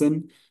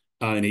Wisconsin,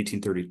 in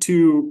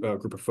 1832, a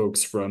group of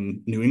folks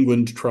from New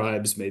England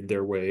tribes made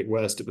their way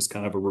west. It was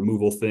kind of a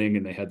removal thing,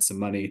 and they had some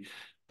money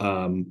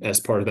as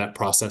part of that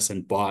process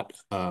and bought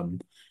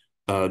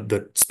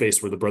the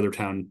space where the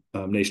Brothertown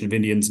Nation of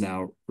Indians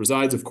now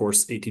resides. Of course,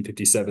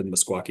 1857,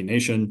 Meskwaki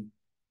Nation.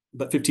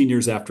 But 15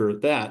 years after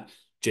that,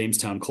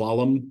 Jamestown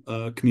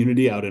Clallam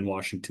community out in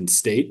Washington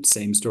State,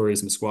 same story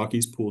as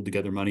Meskwakis, pooled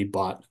together money,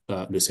 bought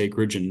this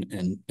acreage,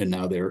 and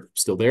now they're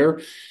still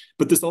there.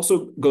 But this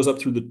also goes up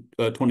through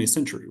the 20th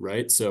century,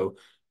 right? So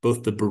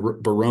both the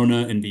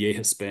Barona and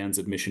Viejas bands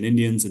of Mission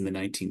Indians in the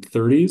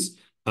 1930s,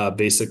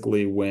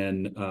 basically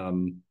when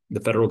the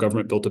federal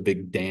government built a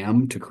big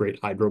dam to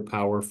create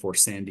hydropower for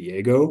San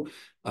Diego,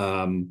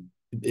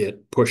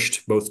 it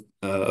pushed both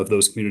of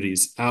those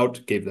communities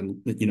out, gave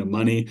them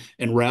money,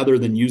 and rather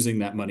than using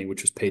that money,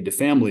 which was paid to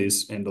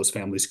families, and those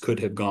families could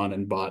have gone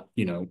and bought,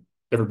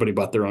 everybody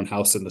bought their own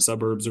house in the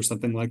suburbs or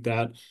something like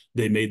that,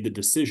 they made the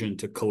decision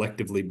to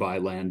collectively buy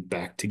land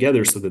back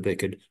together so that they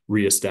could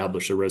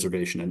reestablish a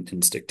reservation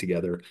and stick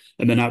together.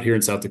 And then out here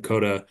in South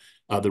Dakota,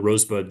 the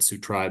Rosebud Sioux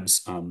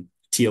Tribes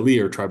TLE,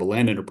 or Tribal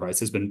Land Enterprise,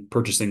 has been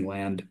purchasing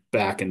land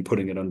back and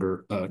putting it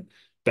under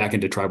back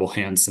into tribal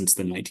hands since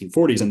the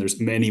 1940s. And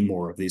there's many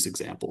more of these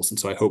examples. And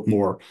so I hope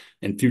more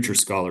and future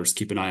scholars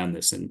keep an eye on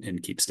this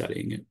and keep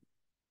studying it.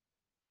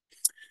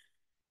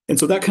 And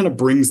so that kind of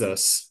brings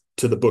us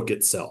to the book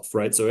itself,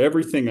 right? So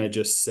everything I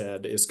just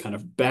said is kind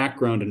of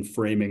background and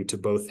framing to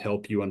both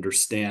help you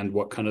understand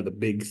what kind of the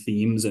big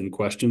themes and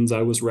questions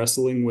I was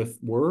wrestling with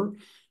were,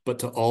 but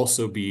to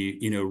also be,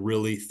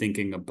 really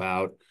thinking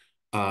about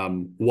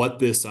what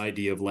this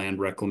idea of land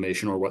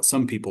reclamation, or what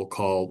some people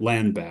call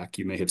land back.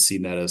 You may have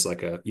seen that as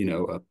like a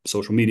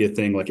social media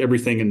thing. Like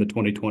everything in the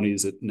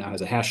 2020s, it now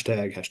has a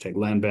hashtag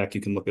land back.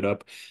 You can look it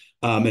up.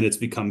 And it's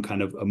become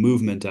kind of a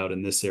movement out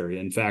in this area.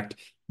 In fact,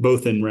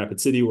 both in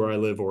Rapid City where I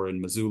live, or in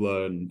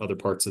Missoula and other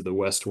parts of the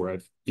West where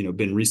I've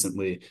been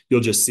recently,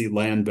 you'll just see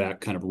land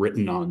back kind of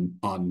written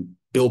on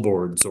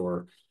billboards,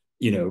 or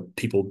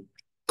people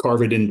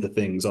carve it into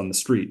things on the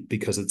street,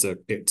 because it's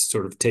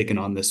sort of taken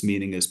on this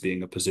meaning as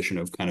being a position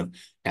of kind of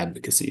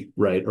advocacy,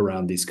 right,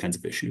 around these kinds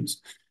of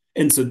issues.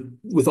 And so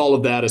with all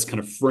of that as kind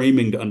of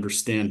framing to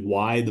understand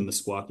why the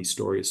Meskwaki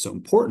story is so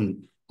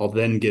important, I'll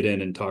then get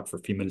in and talk for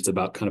a few minutes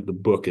about kind of the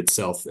book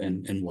itself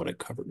and what it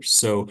covers.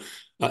 So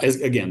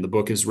again, the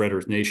book is Red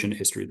Earth Nation,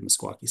 History of the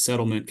Meskwaki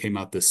Settlement, came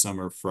out this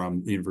summer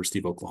from the University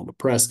of Oklahoma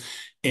Press.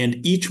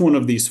 And each one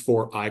of these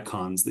four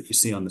icons that you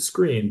see on the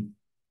screen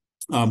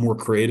were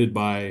created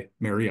by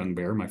Mary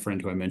Youngbear, my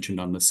friend who I mentioned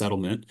on the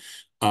settlement,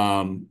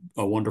 a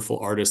wonderful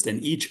artist.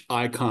 And each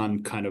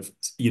icon kind of,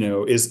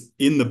 is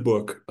in the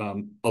book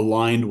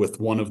aligned with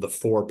one of the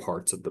four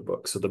parts of the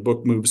book. So the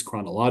book moves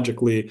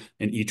chronologically,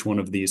 and each one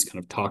of these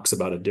kind of talks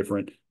about a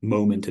different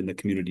moment in the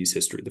community's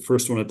history. The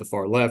first one at the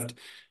far left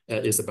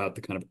is about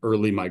the kind of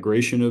early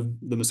migration of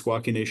the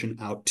Meskwaki Nation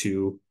out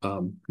to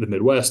the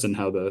Midwest, and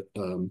how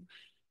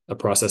a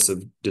process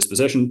of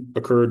dispossession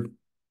occurred.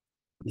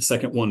 The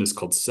second one is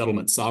called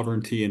Settlement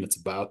Sovereignty, and it's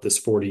about this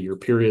 40-year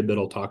period that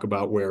I'll talk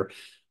about, where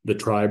the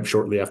tribe,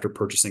 shortly after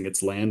purchasing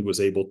its land, was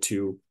able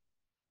to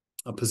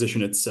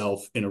position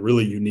itself in a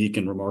really unique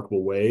and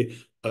remarkable way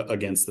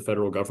against the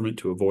federal government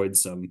to avoid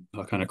some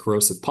kind of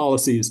corrosive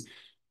policies.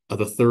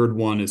 The third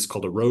one is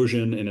called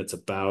Erosion, and it's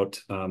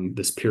about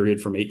this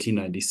period from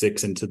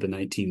 1896 into the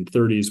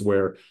 1930s,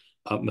 where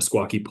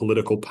Meskwaki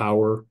political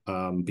power,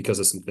 because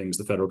of some things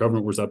the federal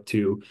government was up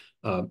to,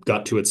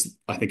 got to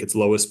its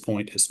lowest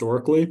point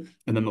historically.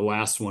 And then the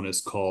last one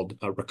is called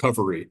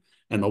Recovery.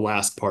 And the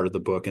last part of the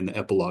book and the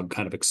epilogue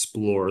kind of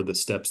explore the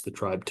steps the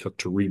tribe took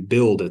to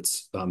rebuild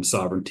its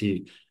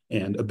sovereignty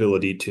and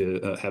ability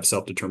to have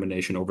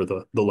self-determination over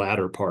the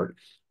latter part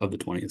of the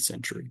 20th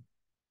century.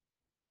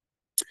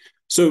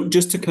 So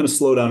just to kind of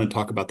slow down and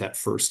talk about that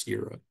first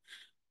era.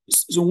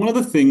 So one of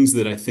the things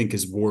that I think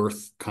is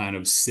worth kind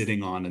of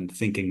sitting on and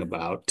thinking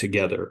about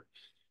together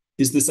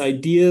is this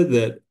idea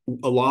that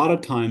a lot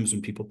of times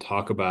when people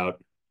talk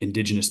about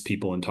indigenous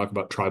people and talk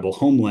about tribal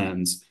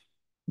homelands,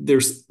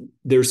 there's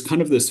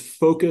kind of this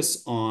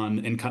focus on,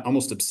 and kind of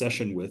almost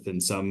obsession with, in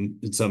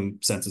some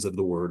senses of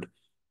the word,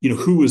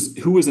 who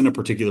was in a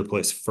particular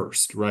place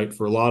first, right?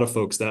 For a lot of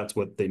folks, that's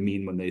what they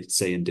mean when they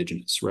say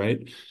indigenous,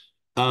 right?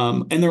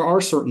 And there are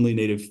certainly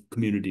Native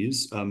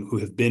communities who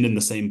have been in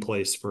the same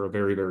place for a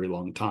very, very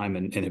long time,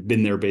 and have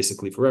been there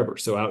basically forever.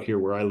 So out here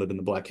where I live in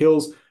the Black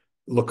Hills,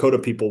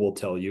 Lakota people will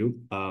tell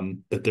you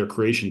that their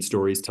creation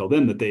stories tell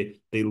them that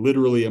they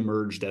literally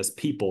emerged as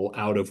people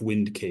out of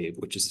Wind Cave,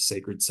 which is a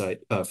sacred site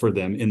for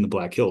them in the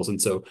Black Hills.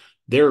 And so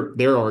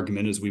their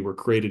argument is, we were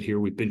created here,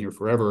 we've been here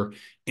forever,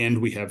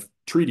 and we have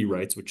treaty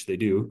rights, which they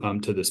do,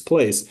 to this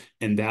place.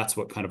 And that's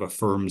what kind of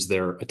affirms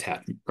their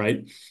attachment,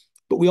 right?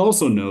 But we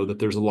also know that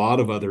there's a lot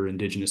of other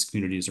indigenous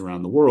communities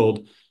around the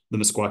world, the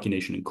Meskwaki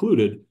Nation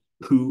included,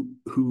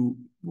 who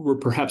were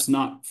perhaps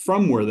not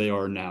from where they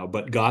are now,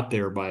 but got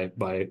there by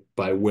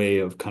way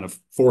of kind of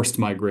forced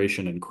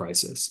migration and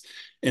crisis.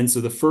 And so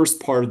the first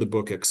part of the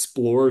book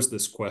explores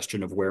this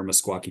question of where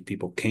Meskwaki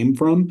people came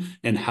from,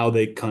 and how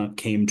they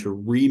came to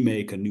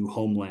remake a new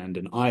homeland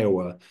in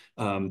Iowa,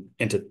 and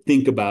to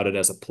think about it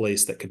as a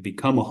place that could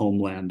become a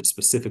homeland,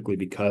 specifically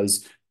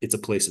because it's a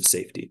place of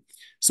safety.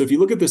 So if you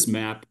look at this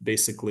map,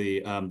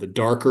 basically the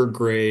darker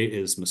gray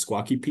is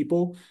Meskwaki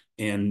people,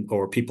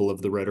 or people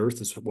of the Red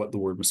Earth is what the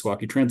word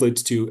Meskwaki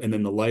translates to. And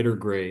then the lighter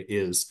gray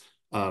is,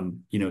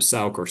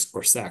 Sauk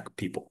or Sac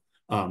people,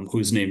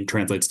 whose name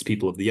translates to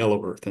people of the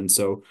Yellow Earth. And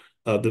so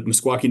the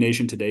Meskwaki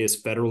Nation today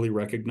is federally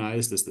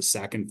recognized as the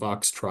Sac and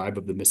Fox tribe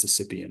of the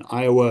Mississippi and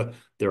Iowa.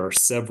 There are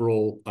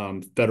several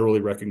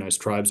federally recognized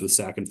tribes with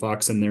Sac and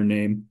Fox in their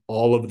name.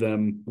 All of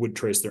them would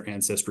trace their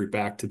ancestry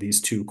back to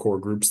these two core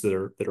groups that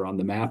are on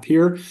the map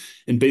here.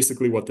 And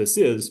basically what this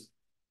is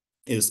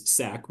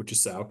Sac, which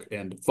is Sauk,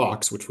 and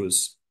Fox, which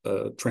was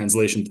a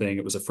translation thing.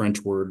 It was a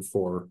French word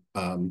for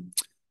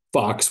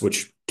fox,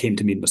 which came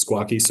to mean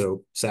Meskwaki.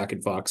 So Sac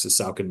and Fox is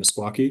Sauk and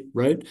Meskwaki,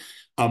 right?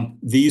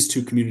 These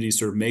two communities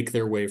sort of make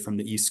their way from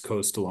the East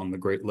Coast along the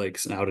Great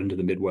Lakes and out into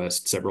the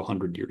Midwest several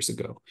hundred years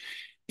ago.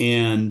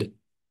 And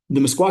the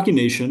Meskwaki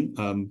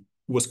Nation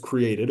was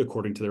created,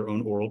 according to their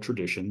own oral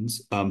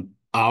traditions,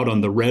 out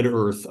on the red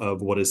earth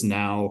of what is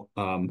now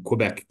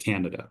Quebec,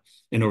 Canada.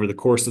 And over the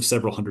course of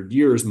several hundred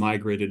years,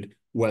 migrated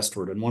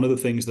westward. And one of the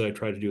things that I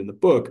try to do in the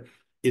book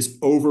is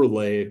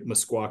overlay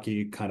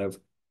Meskwaki kind of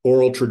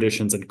oral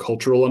traditions and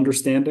cultural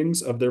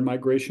understandings of their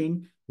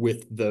migration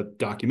with the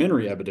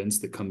documentary evidence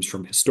that comes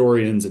from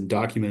historians and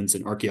documents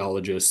and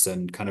archaeologists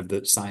and kind of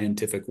the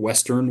scientific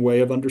Western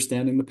way of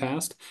understanding the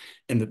past.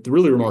 And the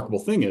really remarkable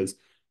thing is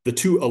the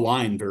two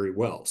align very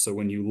well. So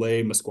when you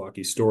lay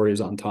Meskwaki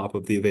stories on top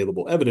of the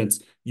available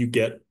evidence, you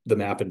get the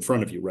map in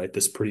front of you, right?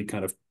 This pretty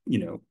kind of,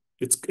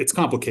 it's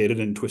complicated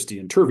and twisty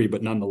and turvy,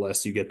 but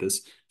nonetheless, you get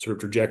this sort of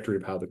trajectory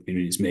of how the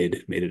community's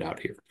made it out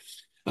here.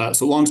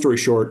 So long story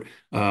short,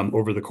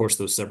 over the course of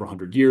those several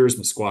hundred years,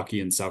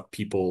 Meskwaki and Sauk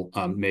people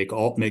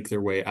make their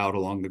way out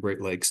along the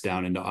Great Lakes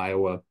down into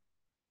Iowa.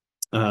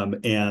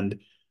 And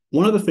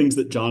one of the things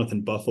that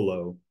Jonathan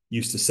Buffalo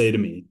used to say to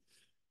me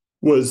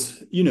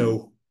was,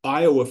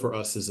 Iowa for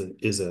us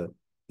is a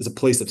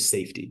place of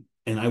safety.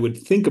 And I would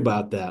think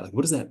about that, like,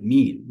 what does that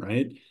mean,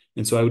 right?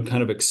 And so I would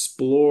kind of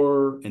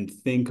explore and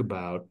think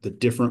about the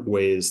different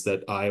ways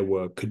that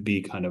Iowa could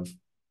be kind of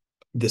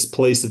this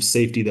place of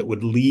safety that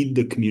would lead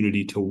the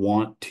community to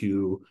want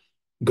to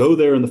go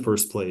there in the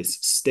first place,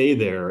 stay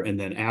there, and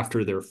then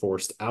after they're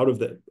forced out of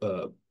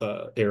the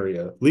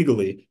area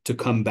legally, to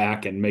come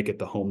back and make it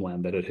the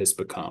homeland that it has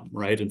become,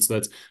 right? And so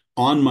that's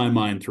on my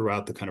mind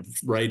throughout the kind of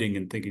writing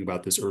and thinking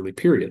about this early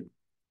period.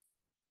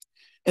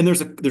 And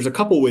there's a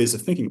couple ways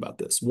of thinking about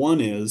this.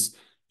 One is,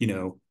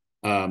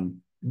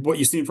 what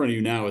you see in front of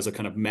you now is a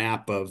kind of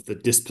map of the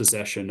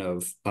dispossession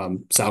of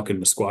Sauk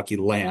and Meskwaki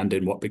land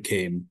and what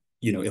became,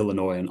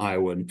 Illinois and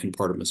Iowa and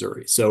part of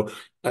Missouri. So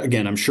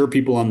again, I'm sure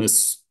people on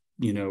this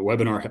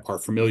webinar are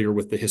familiar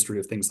with the history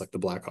of things like the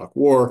Black Hawk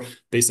War.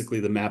 Basically,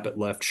 the map at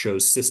left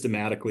shows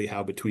systematically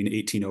how between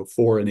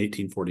 1804 and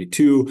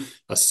 1842,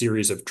 a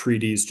series of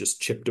treaties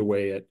just chipped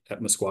away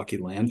at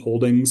Meskwaki land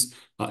holdings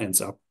and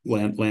South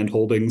land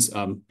holdings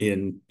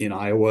in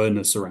Iowa and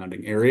the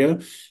surrounding area.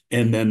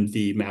 And then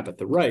the map at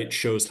the right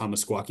shows how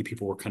Meskwaki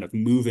people were kind of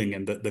moving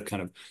and the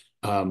kind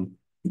of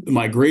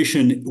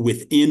migration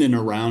within and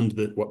around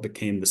what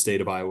became the state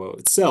of Iowa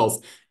itself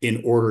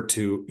in order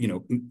to,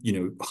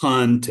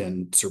 hunt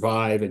and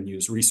survive and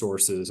use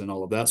resources and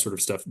all of that sort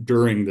of stuff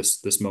during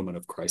this moment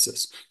of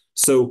crisis.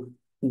 So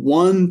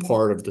one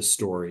part of the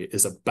story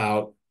is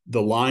about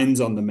the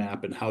lines on the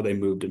map and how they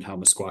moved and how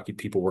Meskwaki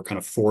people were kind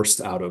of forced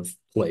out of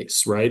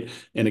place, right?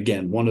 And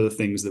again, one of the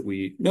things that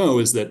we know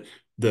is that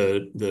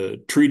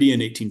the treaty in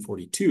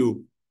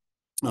 1842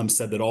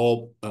 said that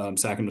all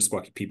Sac and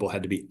Meskwaki people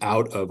had to be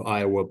out of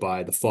Iowa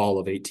by the fall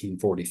of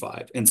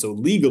 1845. And so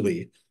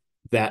legally,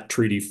 that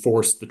treaty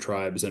forced the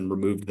tribes and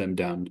removed them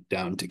down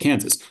to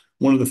Kansas.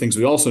 One of the things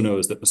we also know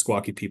is that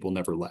Meskwaki people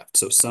never left.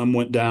 So some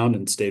went down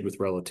and stayed with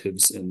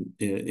relatives in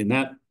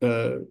that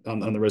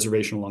on the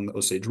reservation along the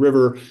Osage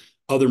River.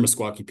 Other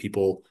Meskwaki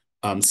people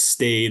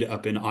stayed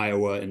up in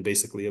Iowa and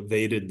basically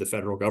evaded the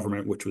federal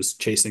government, which was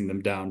chasing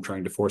them down,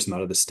 trying to force them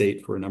out of the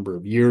state for a number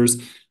of years,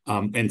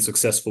 and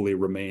successfully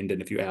remained.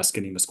 And if you ask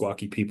any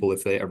Meskwaki people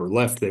if they ever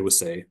left, they would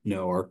say,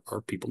 no,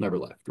 our people never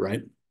left,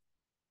 right?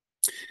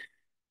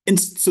 And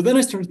so then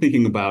I started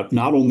thinking about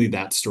not only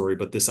that story,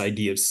 but this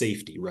idea of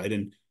safety, right?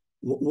 And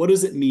what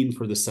does it mean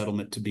for the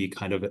settlement to be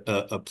kind of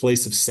a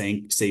place of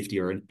safety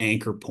or an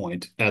anchor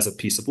point as a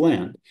piece of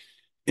land?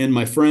 And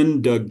my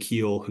friend Doug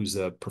Keel, who's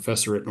a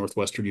professor at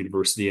Northwestern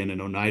University and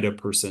an Oneida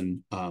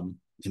person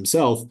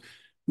himself,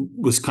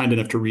 was kind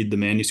enough to read the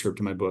manuscript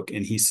of my book.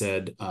 And he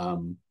said,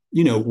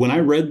 when I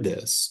read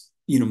this,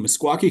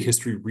 Meskwaki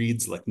history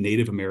reads like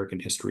Native American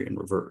history in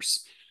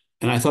reverse.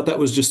 And I thought that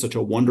was just such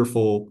a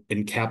wonderful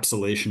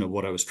encapsulation of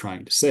what I was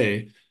trying to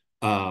say.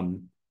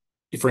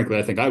 Frankly,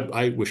 I think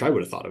I wish I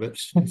would have thought of it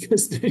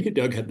because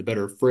Doug had the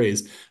better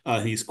phrase.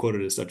 He's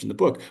quoted as such in the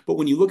book. But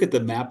when you look at the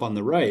map on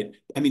the right,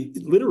 I mean,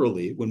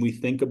 literally, when we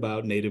think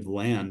about native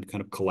land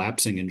kind of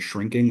collapsing and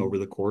shrinking over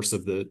the course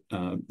of the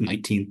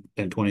 19th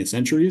and 20th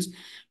centuries,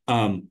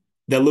 that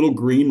little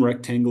green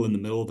rectangle in the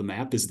middle of the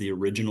map is the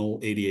original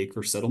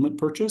 80-acre settlement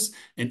purchase,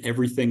 and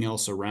everything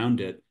else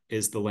around it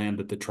is the land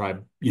that the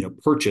tribe,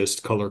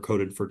 purchased,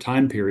 color-coded for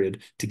time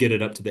period to get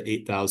it up to the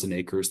 8,000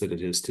 acres that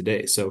it is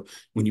today. So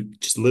when you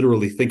just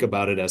literally think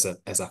about it as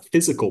a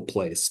physical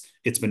place,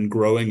 it's been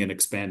growing and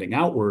expanding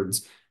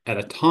outwards at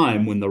a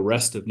time when the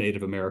rest of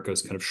Native America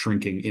is kind of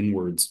shrinking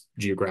inwards,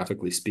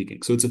 geographically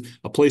speaking. So it's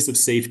a place of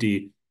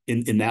safety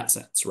in that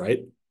sense, right?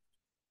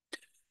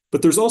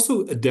 But there's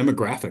also a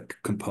demographic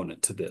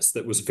component to this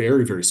that was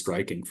very, very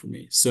striking for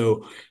me.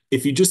 So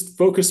if you just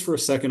focus for a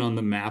second on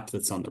the map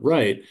that's on the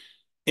right,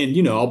 and,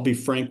 I'll be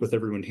frank with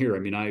everyone here. I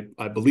mean,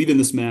 I believe in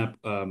this map,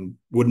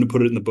 wouldn't have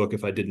put it in the book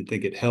if I didn't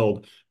think it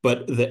held.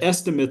 But the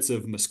estimates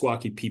of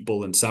Meskwaki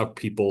people and Sauk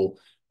people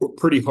were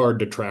pretty hard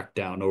to track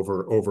down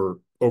over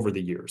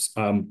the years.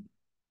 A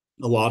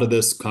lot of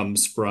this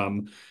comes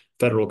from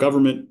federal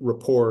government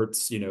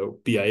reports,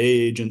 BIA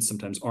agents,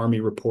 sometimes Army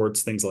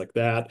reports, things like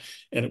that.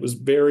 And it was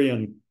very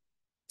unclear,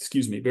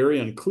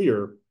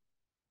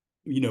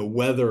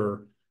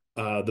 whether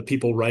the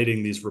people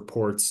writing these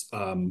reports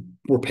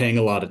were paying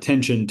a lot of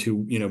attention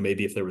to,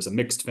 maybe if there was a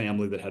mixed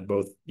family that had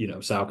both,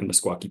 Sauk and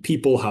Meskwaki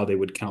people, how they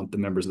would count the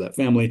members of that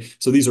family.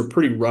 So these are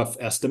pretty rough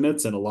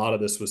estimates, and a lot of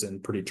this was in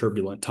pretty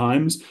turbulent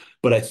times.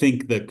 But I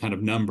think the kind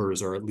of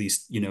numbers are at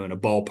least, in a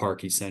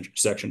ballparky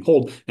section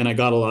hold. And I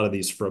got a lot of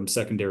these from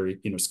secondary,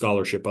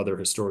 scholarship, other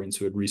historians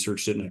who had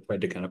researched it, and I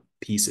tried to kind of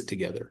piece it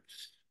together.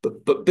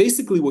 But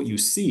basically what you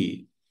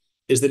see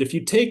is that if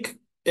you take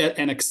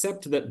and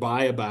accept that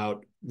by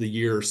about the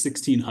year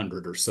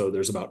 1600 or so,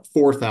 there's about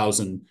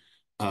 4,000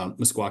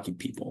 Meskwaki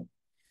people.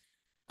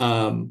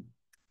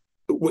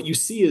 What you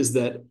see is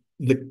that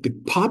the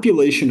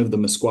population of the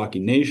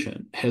Meskwaki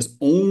Nation has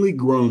only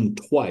grown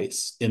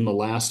twice in the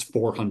last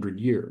 400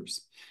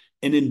 years.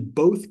 And in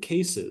both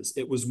cases,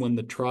 it was when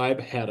the tribe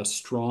had a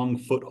strong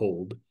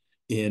foothold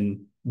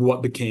in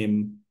what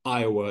became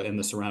Iowa and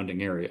the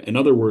surrounding area. In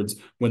other words,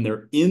 when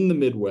they're in the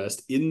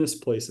Midwest, in this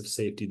place of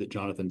safety that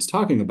Jonathan's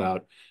talking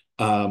about,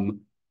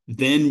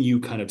 then you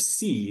kind of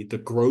see the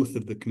growth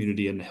of the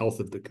community and the health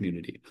of the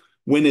community.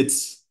 When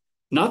it's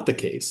not the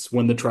case,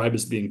 when the tribe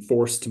is being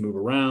forced to move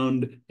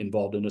around,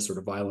 involved in a sort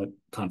of violent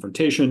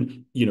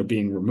confrontation,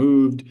 being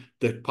removed,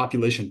 the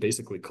population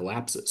basically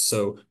collapses.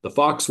 So the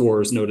Fox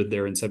Wars noted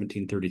there in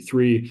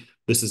 1733,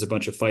 this is a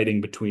bunch of fighting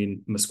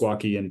between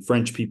Meskwaki and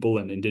French people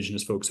and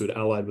indigenous folks who had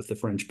allied with the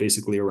French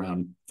basically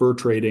around fur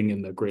trading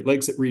in the Great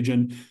Lakes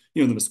region.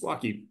 The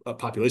Meskwaki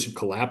population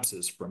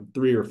collapses from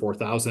 3,000 or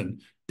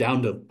 4,000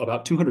 down to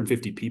about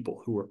 250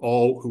 people who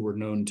were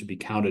known to be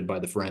counted by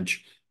the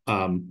French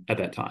at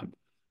that time.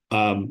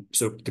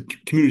 So the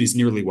community is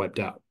nearly wiped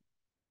out.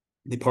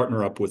 They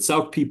partner up with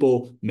Sauk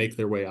people, make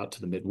their way out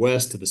to the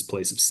Midwest, to this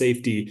place of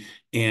safety.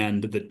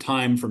 And the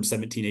time from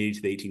 1780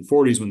 to the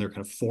 1840s, when they're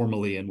kind of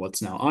formally in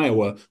what's now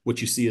Iowa,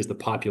 what you see is the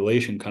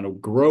population kind of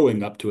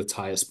growing up to its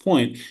highest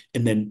point.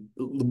 And then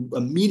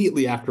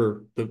immediately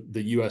after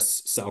the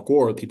U.S. Sauk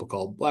War, people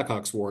called Black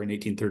Hawk's War in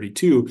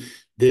 1832,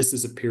 this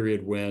is a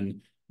period when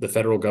the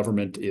federal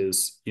government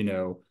is,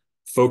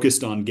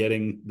 focused on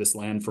getting this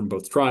land from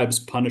both tribes,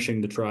 punishing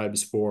the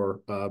tribes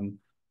for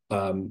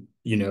the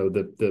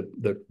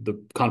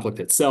conflict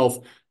itself,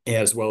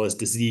 as well as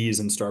disease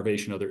and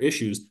starvation, other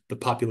issues. The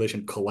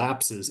population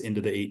collapses into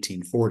the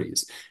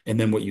 1840s. And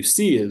then what you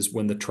see is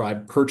when the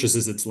tribe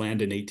purchases its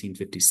land in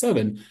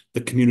 1857, the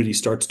community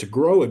starts to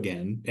grow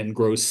again and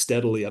grows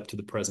steadily up to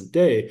the present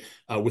day.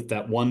 With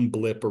that one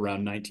blip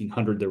around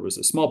 1900, there was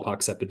a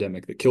smallpox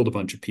epidemic that killed a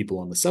bunch of people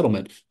on the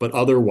settlement, but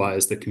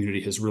otherwise the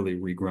community has really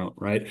regrown,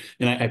 right?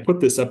 And I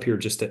put this up here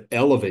just to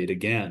elevate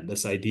again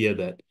this idea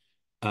that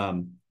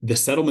the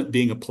settlement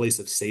being a place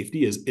of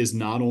safety is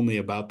not only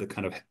about the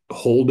kind of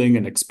holding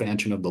and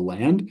expansion of the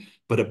land,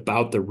 but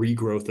about the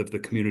regrowth of the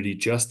community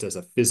just as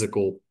a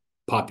physical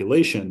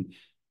population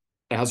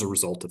as a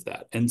result of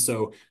that. And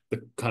so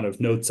the kind of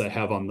notes I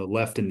have on the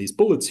left in these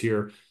bullets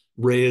here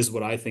raise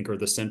what I think are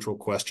the central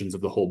questions of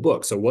the whole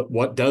book. So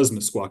what does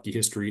Meskwaki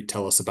history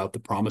tell us about the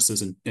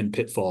promises and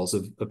pitfalls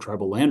of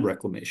tribal land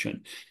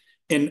reclamation?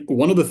 And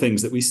one of the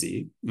things that we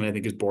see, and I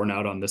think is borne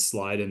out on this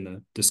slide in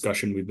the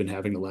discussion we've been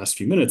having the last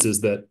few minutes,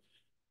 is that,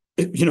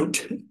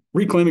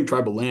 reclaiming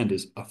tribal land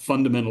is a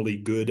fundamentally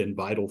good and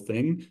vital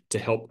thing to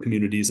help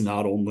communities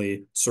not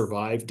only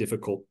survive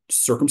difficult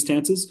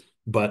circumstances,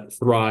 but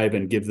thrive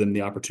and give them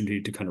the opportunity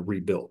to kind of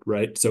rebuild,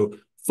 right? So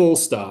full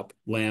stop,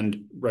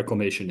 land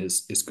reclamation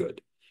is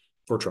good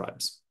for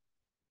tribes.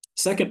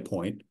 Second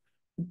point,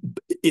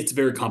 it's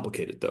very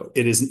complicated though.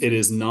 It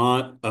is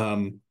not,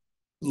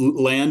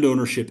 land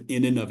ownership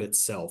in and of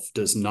itself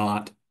does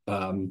not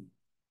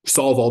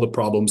solve all the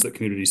problems that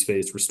communities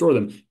face, restore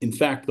them. In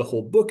fact, the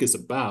whole book is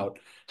about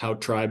how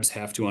tribes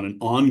have to, on an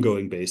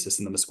ongoing basis,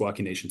 and the Meskwaki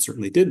Nation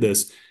certainly did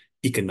this,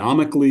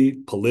 economically,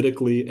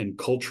 politically, and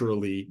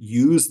culturally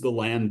use the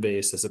land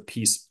base as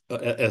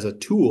a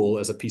tool,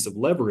 as a piece of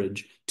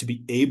leverage to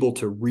be able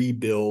to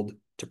rebuild,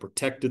 to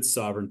protect its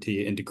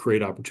sovereignty, and to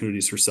create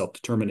opportunities for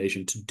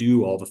self-determination to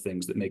do all the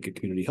things that make a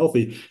community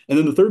healthy. And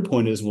then the third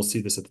point is, and we'll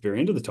see this at the very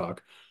end of the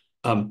talk,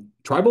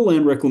 tribal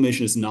land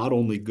reclamation is not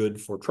only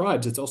good for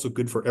tribes, it's also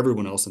good for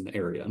everyone else in the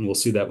area. And we'll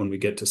see that when we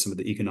get to some of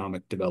the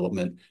economic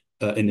development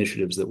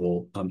initiatives that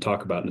we'll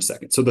talk about in a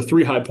second. So the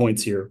three high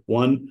points here: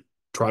 one,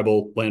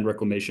 tribal land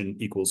reclamation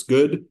equals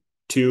good.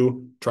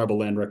 Two, tribal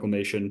land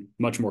reclamation,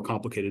 much more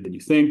complicated than you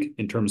think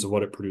in terms of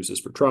what it produces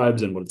for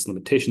tribes and what its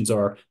limitations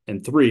are.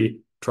 And three,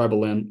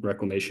 tribal land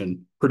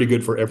reclamation, pretty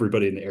good for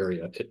everybody in the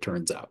area, it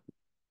turns out.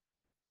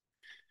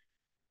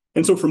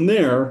 And so from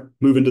there,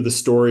 move into the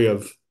story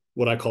of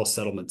what I call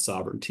settlement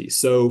sovereignty.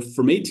 So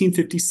from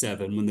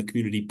 1857, when the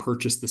community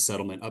purchased the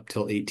settlement, up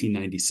till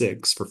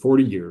 1896, for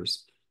 40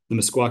 years, the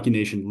Meskwaki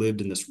Nation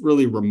lived in this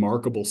really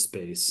remarkable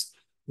space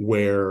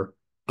where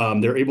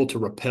they're able to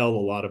repel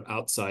a lot of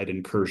outside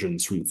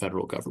incursions from the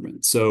federal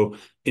government. So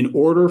in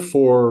order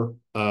for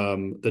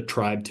the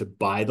tribe to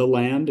buy the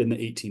land in the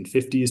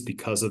 1850s,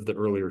 because of the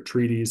earlier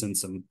treaties and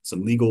some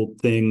legal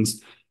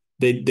things,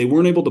 they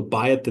weren't able to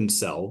buy it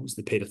themselves.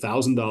 They paid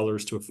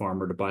 $1,000 to a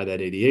farmer to buy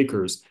that 80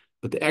 acres,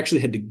 but they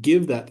actually had to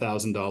give that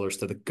 $1,000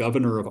 to the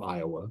governor of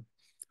Iowa,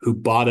 who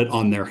bought it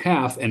on their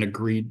half and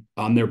agreed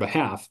on their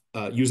behalf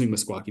using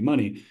Meskwaki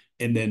money,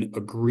 and then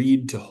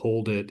agreed to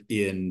hold it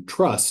in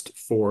trust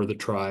for the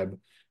tribe,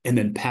 and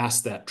then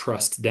pass that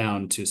trust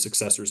down to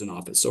successors in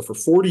office. So for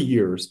 40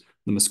 years,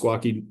 the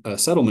Meskwaki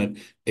settlement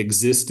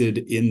existed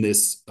in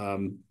this,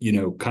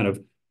 kind of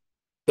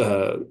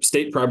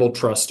state tribal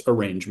trust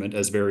arrangement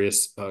as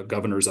various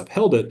governors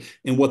upheld it.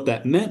 And what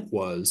that meant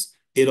was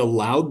it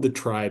allowed the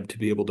tribe to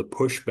be able to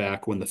push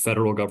back when the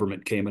federal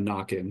government came a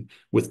knocking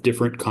with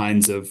different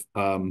kinds of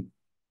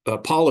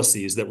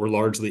policies that were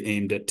largely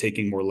aimed at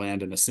taking more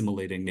land and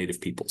assimilating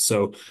Native people.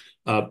 So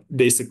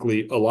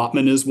basically,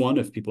 allotment is one.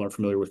 If people aren't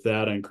familiar with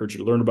that, I encourage you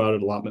to learn about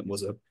it. Allotment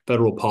was a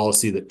federal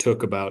policy that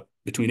took about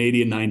between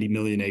 80 and 90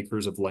 million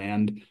acres of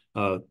land,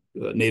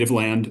 native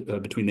land,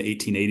 between the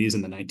 1880s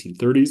and the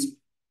 1930s.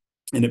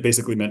 And it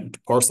basically meant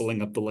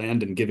parceling up the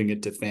land and giving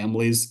it to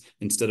families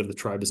instead of the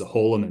tribe as a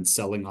whole, and then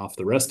selling off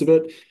the rest of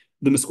it.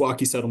 The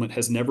Meskwaki settlement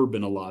has never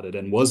been allotted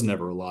and was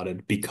never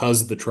allotted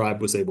because the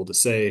tribe was able to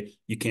say,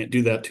 you can't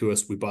do that to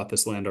us. We bought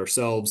this land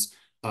ourselves.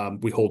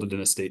 We hold it in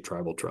a state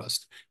tribal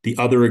trust. The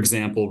other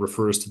example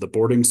refers to the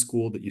boarding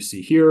school that you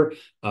see here.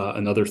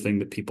 Another thing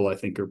that people, I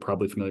think, are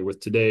probably familiar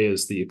with today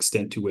is the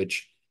extent to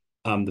which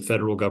the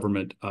federal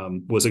government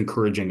was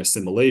encouraging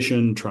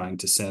assimilation, trying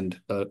to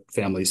send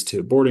families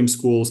to boarding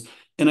schools.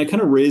 And I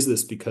kind of raise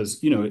this because,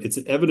 it's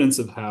evidence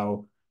of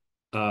how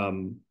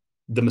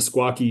the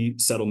Meskwaki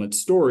settlement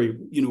story,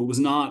 was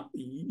not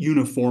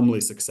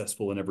uniformly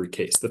successful in every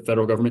case. The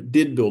federal government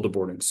did build a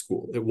boarding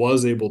school. It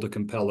was able to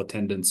compel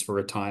attendance for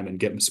a time and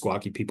get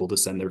Meskwaki people to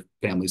send their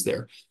families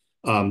there.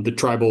 The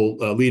tribal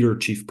leader,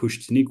 Chief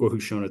Pushtaniqua,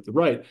 who's shown at the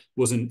right,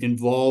 was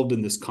involved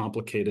in this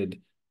complicated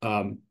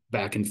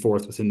back and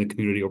forth within the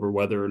community over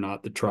whether or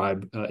not the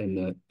tribe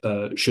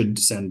should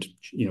send,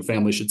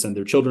 families should send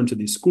their children to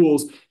these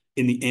schools.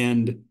 In the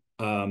end,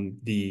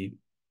 the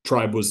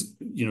tribe was,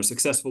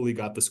 successfully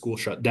got the school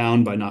shut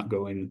down by not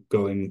going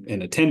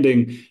and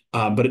attending.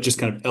 But it just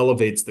kind of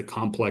elevates the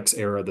complex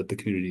era that the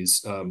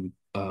community's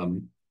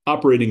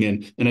operating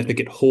in. And I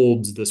think it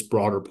holds this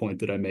broader point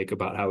that I make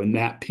about how in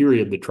that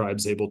period, the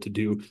tribe's able to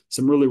do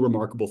some really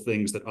remarkable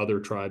things that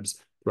other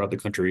tribes throughout the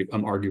country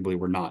arguably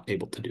were not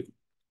able to do.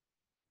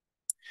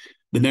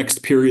 The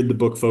next period the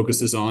book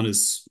focuses on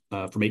is from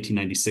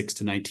 1896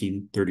 to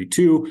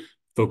 1932,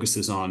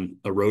 focuses on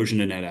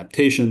erosion and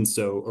adaptation.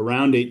 So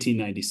around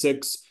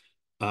 1896,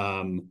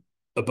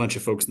 a bunch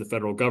of folks in the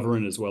federal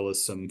government, as well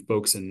as some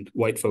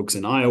white folks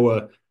in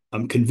Iowa,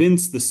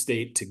 convinced the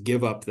state to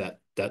give up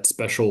that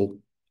special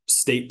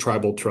state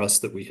tribal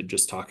trust that we had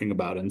just talking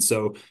about. And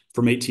so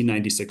from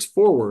 1896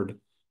 forward,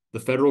 the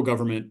federal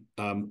government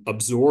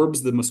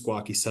absorbs the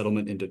Meskwaki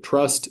settlement into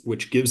trust,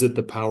 which gives it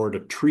the power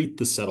to treat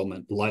the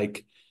settlement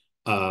like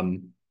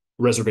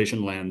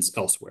reservation lands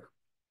elsewhere.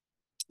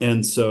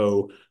 And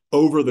so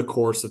over the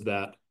course of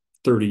that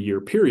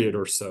 30-year period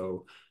or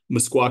so,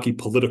 Meskwaki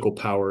political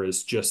power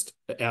is just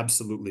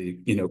absolutely,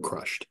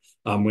 crushed.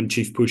 When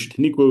Chief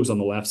Pushtaniqua was on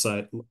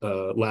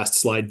the last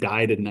slide,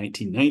 died in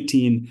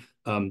 1919,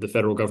 the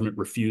federal government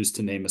refused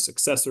to name a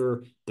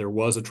successor. There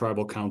was a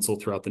tribal council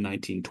throughout the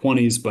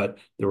 1920s, but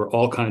there were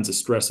all kinds of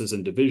stresses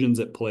and divisions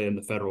at play in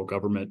the federal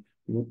government,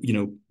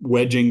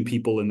 wedging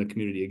people in the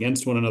community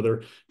against one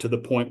another to the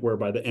point where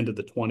by the end of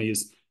the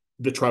 20s,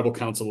 the tribal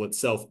council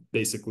itself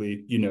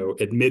basically,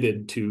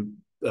 admitted to,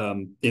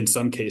 in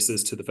some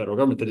cases, to the federal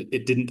government that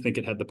it didn't think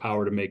it had the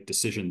power to make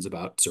decisions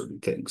about certain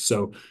things.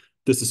 So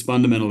this is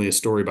fundamentally a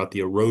story about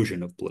the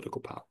erosion of political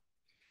power.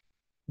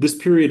 This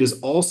period is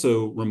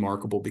also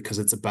remarkable because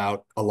it's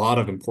about a lot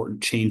of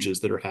important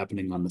changes that are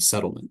happening on the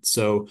settlement.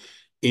 So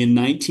in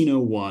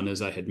 1901,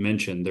 as I had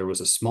mentioned, there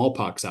was a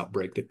smallpox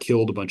outbreak that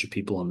killed a bunch of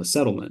people on the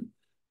settlement.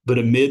 But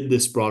amid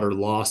this broader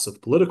loss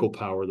of political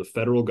power, the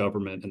federal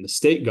government and the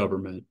state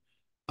government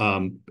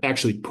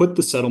actually put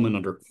the settlement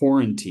under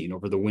quarantine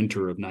over the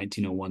winter of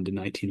 1901 to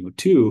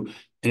 1902.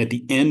 And at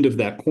the end of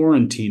that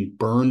quarantine,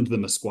 burned the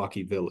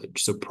Meskwaki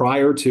village. So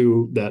prior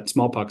to that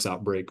smallpox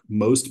outbreak,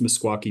 most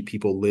Meskwaki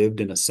people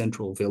lived in a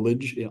central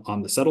village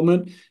on the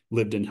settlement,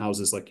 lived in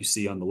houses like you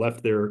see on the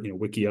left there,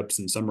 wickiups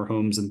and summer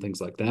homes and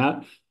things like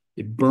that.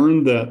 It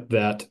burned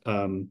that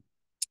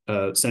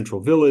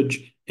central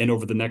village. And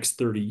over the next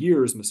 30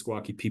 years,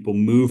 Meskwaki people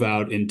move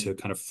out into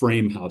kind of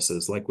frame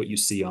houses like what you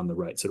see on the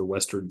right, sort of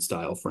Western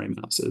style frame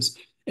houses.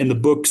 And the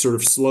book sort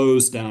of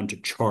slows down to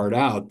chart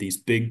out these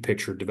big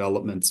picture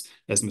developments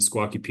as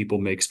Meskwaki people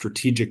make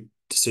strategic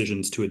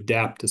decisions to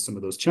adapt to some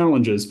of those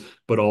challenges,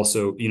 but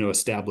also,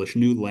 establish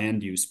new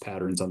land use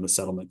patterns on the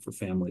settlement for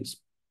families.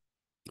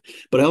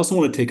 But I also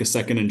want to take a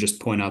second and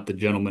just point out the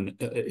gentleman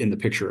in the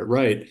picture at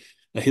right.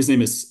 His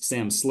name is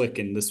Sam Slick,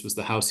 and this was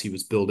the house he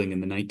was building in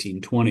the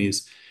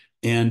 1920s.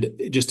 And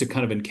just to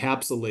kind of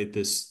encapsulate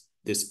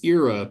this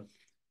era,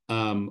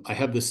 I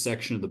have this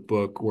section of the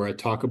book where I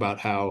talk about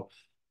how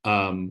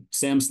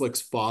Sam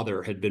Slick's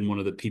father had been one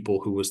of the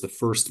people who was the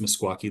first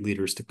Meskwaki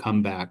leaders to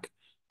come back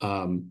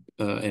and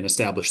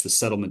establish the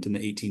settlement in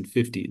the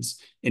 1850s.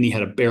 And he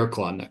had a bear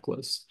claw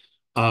necklace.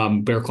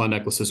 Bear claw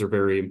necklaces are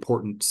very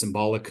important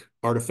symbolic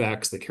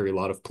artifacts that carry a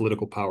lot of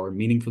political power and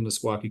meaning from the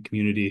Meskwaki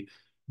community.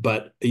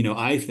 But,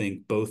 I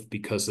think both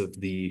because of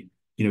the,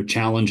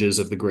 challenges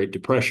of the Great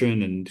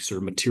Depression and sort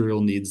of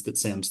material needs that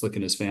Sam Slick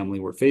and his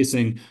family were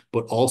facing,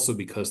 but also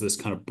because this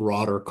kind of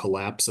broader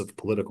collapse of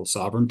political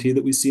sovereignty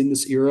that we see in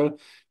this era,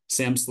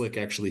 Sam Slick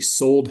actually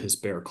sold his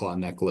bear claw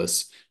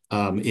necklace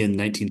in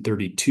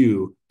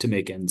 1932 to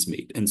make ends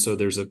meet. And so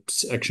there's a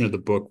section of the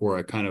book where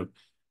I kind of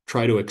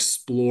try to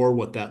explore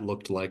what that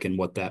looked like and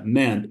what that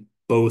meant,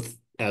 both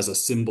as a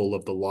symbol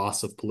of the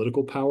loss of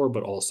political power,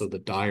 but also the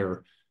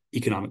dire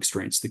economic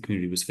strains the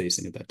community was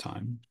facing at that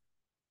time.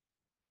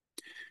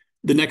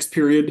 The next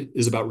period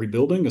is about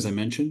rebuilding, as I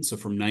mentioned. So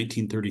from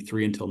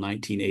 1933 until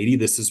 1980,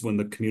 this is when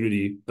the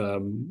community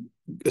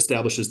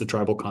establishes the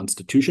tribal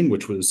constitution,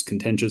 which was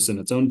contentious in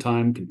its own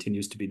time,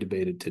 continues to be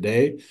debated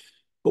today.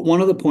 But one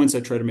of the points I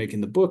try to make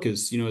in the book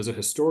is, as a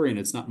historian,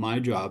 it's not my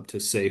job to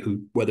say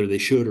whether they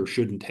should or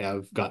shouldn't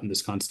have gotten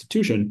this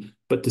constitution,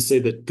 but to say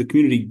that the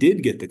community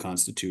did get the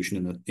constitution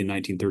in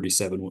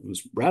 1937 when it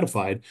was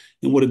ratified.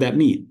 And what did that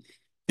mean?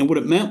 And what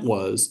it meant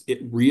was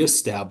it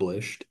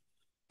reestablished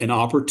an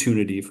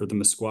opportunity for the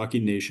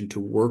Meskwaki Nation to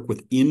work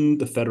within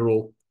the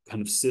federal kind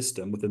of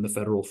system, within the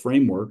federal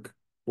framework,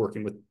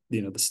 working with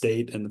the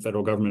state and the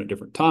federal government at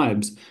different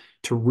times,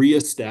 to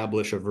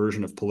reestablish a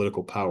version of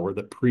political power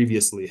that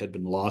previously had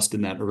been lost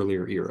in that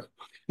earlier era.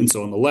 And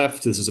so on the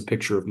left, this is a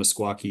picture of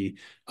Meskwaki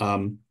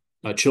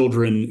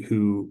children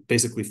who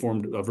basically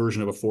formed a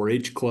version of a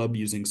 4-H club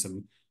using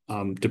some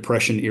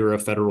Depression era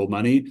federal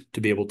money to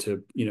be able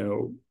to,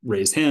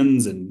 raise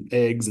hens and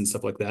eggs and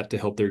stuff like that to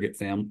help their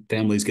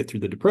families get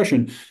through the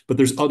Depression. But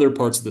there's other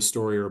parts of the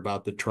story are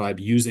about the tribe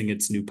using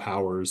its new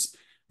powers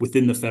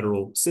within the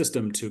federal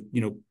system to,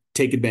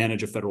 take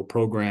advantage of federal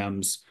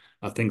programs,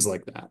 things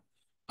like that.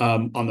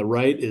 On the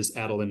right is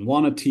Adeline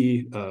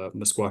Wanati, a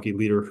Meskwaki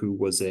leader who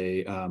was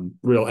a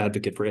real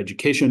advocate for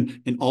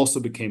education and also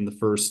became the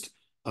first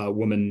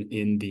woman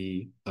in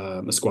the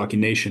Meskwaki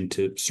Nation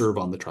to serve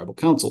on the tribal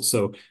council.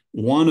 So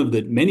one of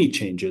the many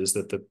changes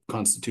that the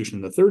Constitution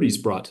in the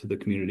 30s brought to the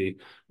community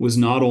was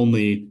not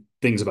only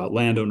things about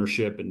land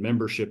ownership and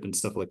membership and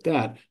stuff like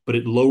that, but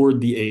it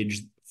lowered the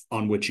age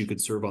on which you could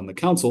serve on the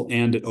council,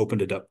 and it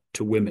opened it up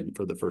to women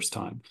for the first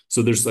time.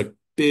 So there's like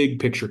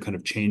big picture kind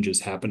of changes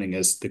happening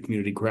as the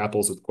community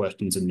grapples with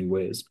questions in new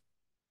ways.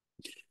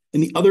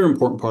 And the other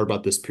important part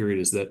about this period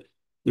is that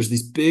there's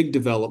these big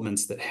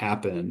developments that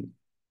happen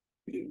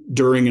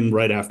during and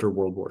right after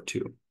World War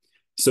II.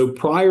 So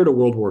prior to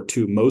World War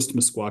II, most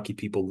Meskwaki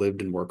people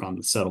lived and worked on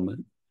the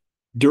settlement.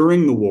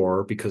 During the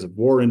war, because of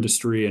war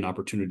industry and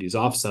opportunities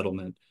off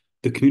settlement,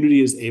 the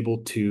community is able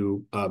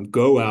to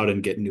go out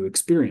and get new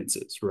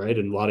experiences, right?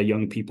 And a lot of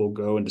young people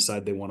go and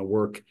decide they want to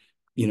work,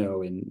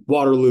 in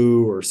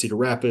Waterloo or Cedar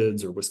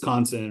Rapids or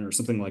Wisconsin or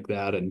something like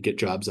that and get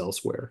jobs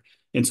elsewhere.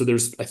 And so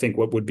there's, I think,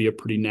 what would be a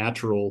pretty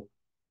natural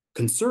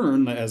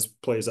concern, as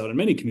plays out in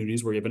many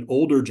communities, where you have an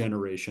older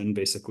generation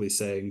basically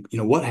saying,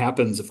 what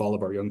happens if all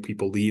of our young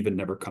people leave and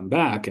never come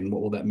back? And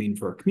what will that mean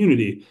for our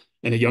community?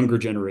 And a younger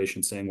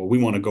generation saying, well, we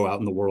want to go out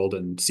in the world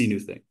and see new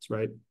things,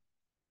 right?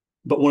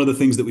 But one of the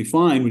things that we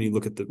find when you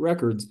look at the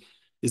records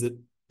is that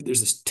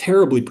there's this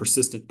terribly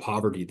persistent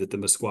poverty that the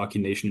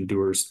Meskwaki Nation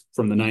endures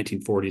from the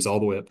 1940s all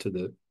the way up to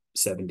the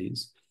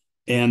 70s.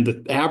 And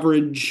the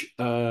average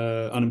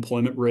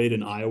unemployment rate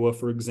in Iowa,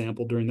 for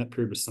example, during that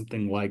period was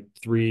something like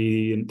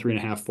 3.5%,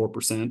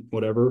 4%,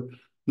 whatever.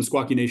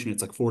 Meskwaki Nation,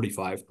 it's like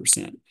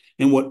 45%.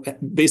 And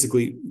what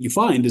basically you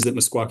find is that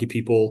Meskwaki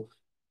people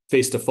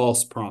faced a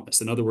false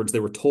promise. In other words, they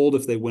were told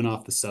if they went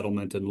off the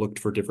settlement and looked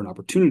for different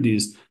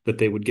opportunities that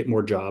they would get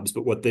more jobs.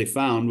 But what they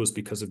found was,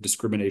 because of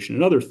discrimination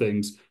and other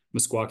things,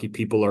 Meskwaki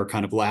people are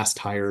kind of last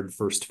hired,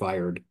 first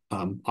fired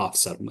off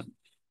settlement.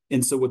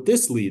 And so what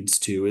this leads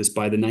to is,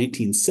 by the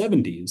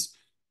 1970s,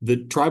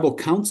 the tribal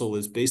council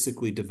is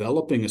basically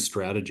developing a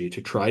strategy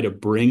to try to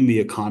bring the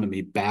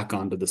economy back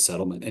onto the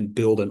settlement and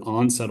build an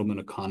on-settlement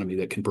economy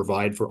that can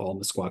provide for all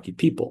Meskwaki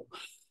people.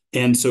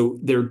 And so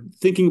they're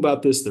thinking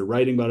about this, they're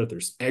writing about it,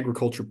 there's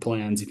agriculture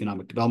plans,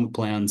 economic development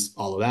plans,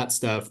 all of that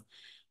stuff.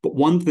 But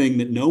one thing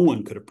that no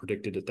one could have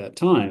predicted at that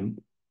time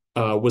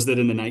was that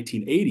in the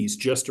 1980s,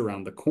 just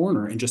around the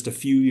corner, and just a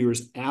few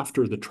years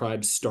after the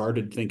tribe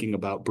started thinking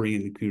about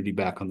bringing the community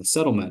back on the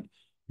settlement,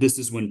 this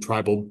is when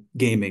tribal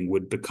gaming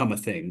would become a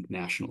thing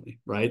nationally,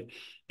 right?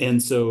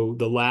 And so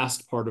the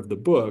last part of the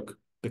book,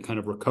 the kind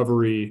of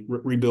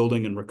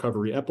rebuilding and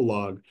recovery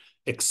epilogue,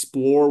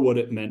 explore what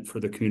it meant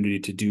for the community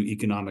to do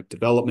economic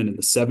development in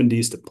the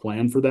 70s, to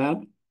plan for that,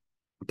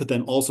 but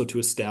then also to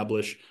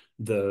establish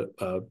the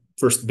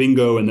first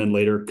bingo and then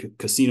later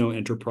casino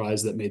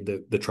enterprise that made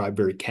the tribe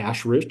very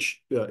cash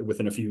rich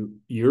within a few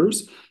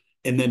years.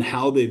 And then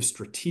how they've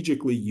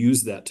strategically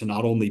used that to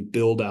not only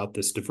build out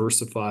this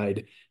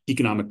diversified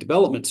economic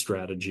development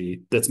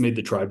strategy that's made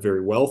the tribe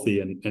very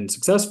wealthy and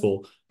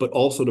successful, but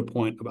also to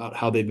point about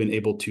how they've been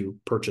able to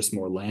purchase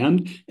more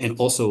land and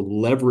also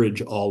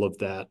leverage all of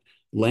that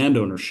land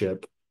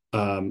ownership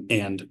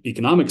and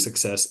economic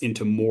success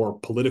into more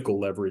political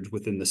leverage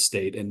within the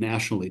state and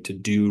nationally to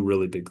do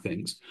really big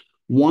things.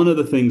 One of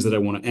the things that I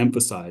want to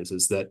emphasize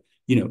is that,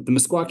 the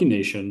Meskwaki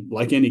Nation,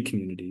 like any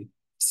community,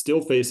 still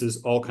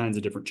faces all kinds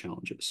of different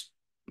challenges.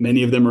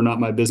 Many of them are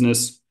not my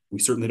business. We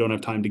certainly don't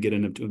have time to get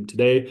into them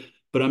today,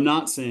 but I'm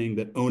not saying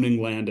that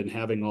owning land and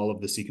having all of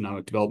this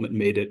economic development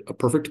made it a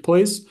perfect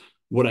place.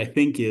 What I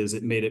think is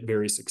it made it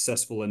very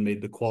successful and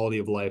made the quality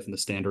of life and the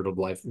standard of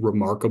life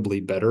remarkably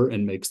better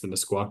and makes the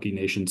Meskwaki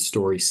Nation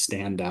story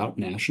stand out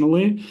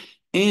nationally.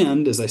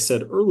 And as I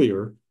said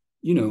earlier,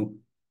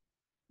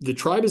 the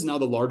tribe is now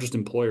the largest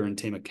employer in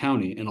Tama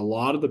County, and a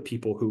lot of the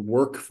people who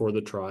work for the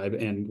tribe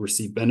and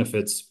receive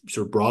benefits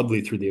sort of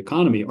broadly through the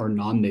economy are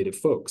non-native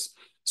folks.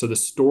 So the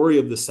story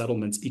of the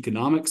settlement's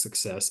economic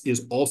success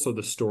is also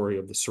the story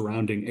of the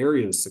surrounding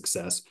area's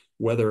success,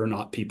 whether or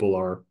not people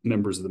are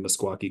members of the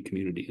Meskwaki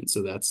community. And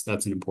so that's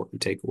an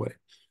important takeaway.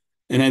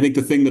 And I think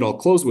the thing that I'll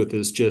close with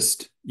is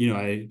just,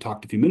 I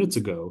talked a few minutes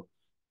ago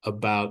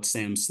about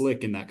Sam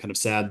Slick and that kind of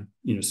sad,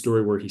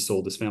 story where he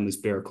sold his family's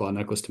bear claw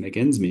necklace to make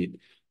ends meet.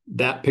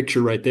 That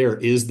picture right there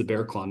is the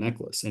bear claw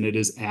necklace, and it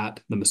is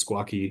at the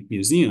Meskwaki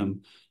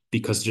Museum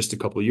because just a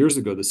couple of years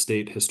ago, the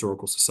State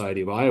Historical Society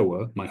of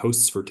Iowa, my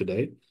hosts for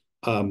today,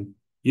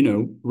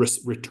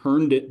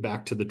 returned it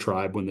back to the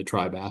tribe when the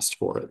tribe asked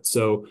for it.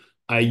 So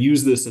I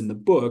use this in the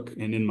book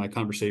and in my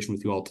conversation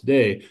with you all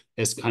today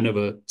as kind of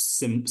a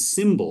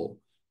symbol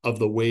of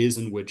the ways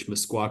in which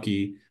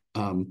Meskwaki,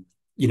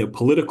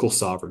 political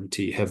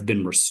sovereignty have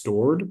been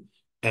restored,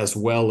 as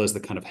well as the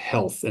kind of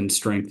health and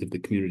strength of the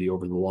community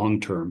over the long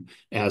term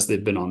as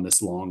they've been on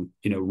this long,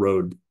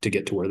 road to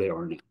get to where they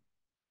are now.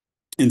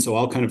 And so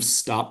I'll kind of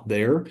stop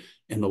there.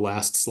 And the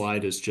last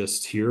slide is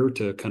just here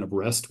to kind of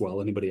rest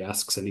while anybody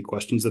asks any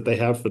questions that they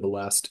have for the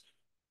last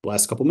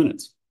couple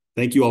minutes.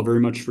 Thank you all very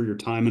much for your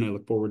time, and I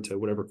look forward to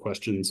whatever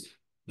questions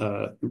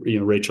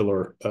Rachel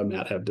or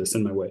Matt have to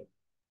send my way.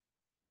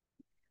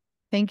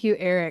 Thank you,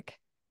 Eric.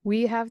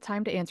 We have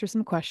time to answer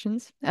some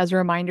questions. As a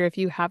reminder, if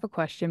you have a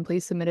question,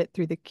 please submit it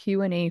through the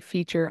Q&A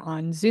feature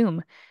on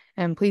Zoom.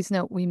 And please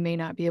note, we may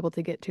not be able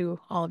to get to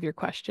all of your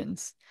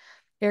questions.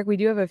 Eric, we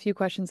do have a few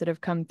questions that have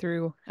come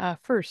through.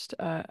 First,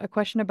 a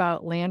question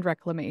about land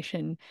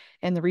reclamation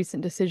and the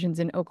recent decisions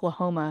in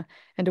Oklahoma,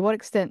 and to what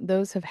extent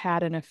those have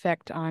had an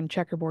effect on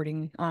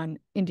checkerboarding on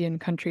Indian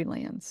country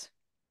lands.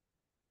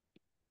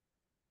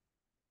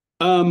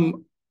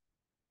 I'm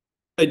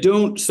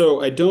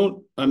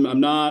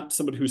not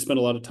somebody who spent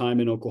a lot of time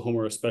in Oklahoma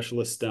or a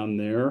specialist down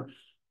there.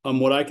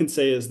 What I can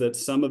say is that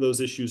some of those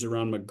issues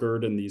around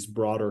McGirt and these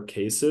broader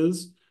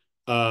cases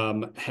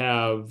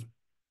have,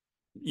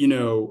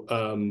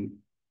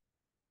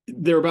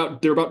 they're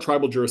about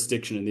tribal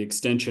jurisdiction and the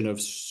extension of,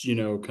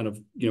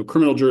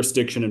 criminal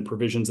jurisdiction and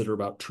provisions that are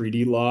about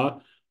treaty law.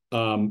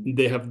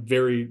 They have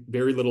very,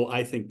 very little,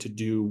 I think, to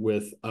do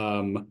with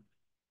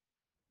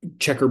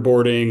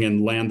checkerboarding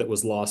and land that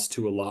was lost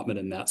to allotment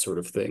and that sort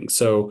of thing.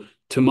 So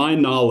to my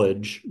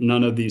knowledge,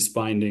 none of these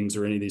findings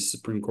or any of these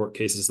Supreme Court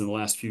cases in the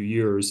last few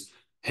years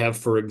have,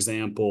 for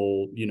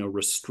example,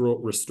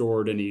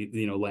 restored any,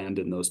 land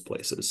in those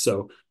places.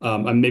 So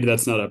maybe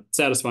that's not a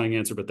satisfying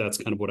answer, but that's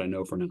kind of what I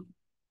know for now.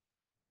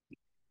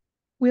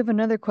 We have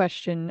another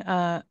question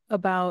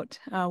about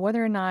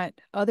whether or not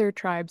other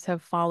tribes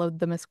have followed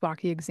the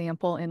Meskwaki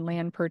example in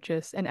land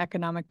purchase and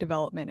economic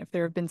development, if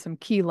there have been some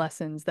key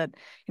lessons that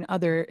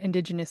other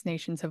indigenous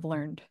nations have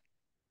learned.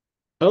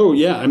 Oh,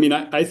 yeah. I mean,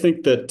 I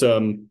think that,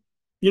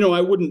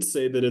 I wouldn't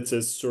say that it's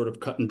as sort of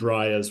cut and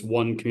dry as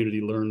one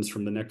community learns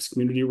from the next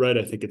community, right?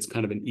 I think it's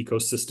kind of an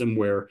ecosystem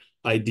where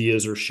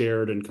ideas are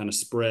shared and kind of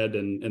spread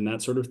and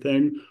that sort of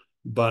thing.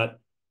 But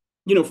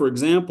for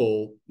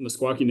example, the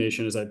Meskwaki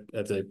Nation, as I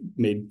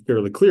made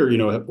fairly clear,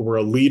 we're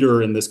a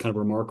leader in this kind of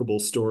remarkable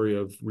story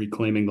of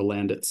reclaiming the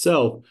land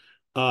itself.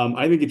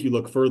 I think if you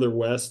look further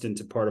west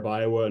into part of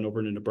Iowa and over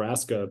into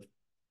Nebraska,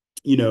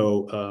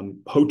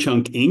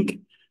 Ho-Chunk Inc.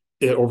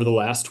 Over the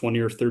last 20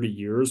 or 30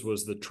 years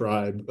was the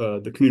tribe,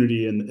 the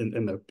community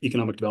and the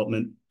economic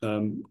development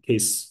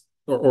case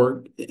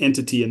or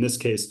entity in this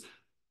case,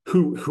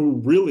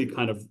 who really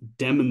kind of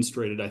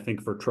demonstrated, I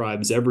think, for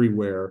tribes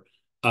everywhere,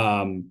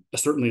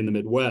 certainly in the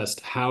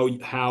Midwest, how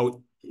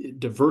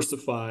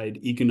diversified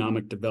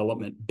economic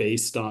development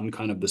based on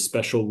kind of the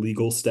special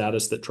legal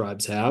status that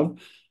tribes have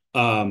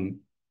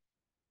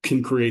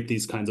can create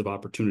these kinds of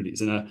opportunities.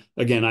 And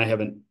again, I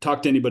haven't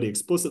talked to anybody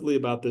explicitly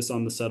about this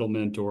on the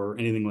settlement or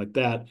anything like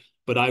that,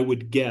 but I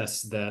would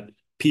guess that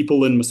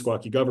people in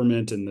Meskwaki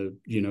government and the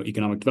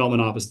economic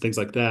development office, things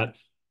like that,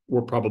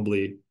 were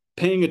probably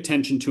paying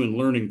attention to and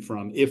learning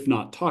from, if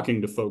not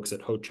talking to folks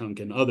at Ho-Chunk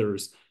and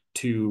others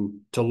to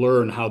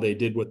learn how they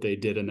did what they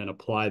did and then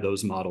apply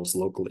those models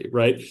locally,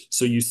 right?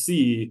 So you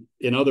see,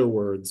 in other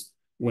words,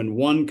 when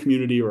one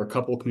community or a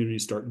couple of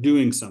communities start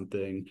doing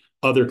something,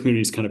 other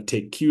communities kind of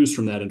take cues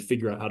from that and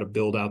figure out how to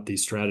build out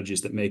these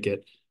strategies that make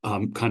it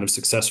kind of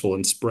successful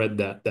and spread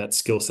that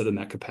skill set and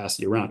that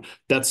capacity around.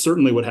 That's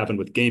certainly what happened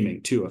with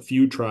gaming too. A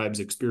few tribes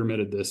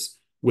experimented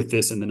with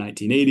this in the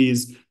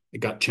 1980s. It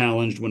got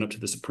challenged, went up to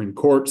the Supreme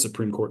Court.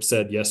 Supreme Court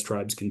said, yes,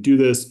 tribes can do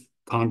this.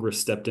 Congress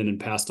stepped in and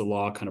passed a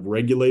law kind of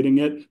regulating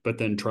it, but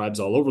then tribes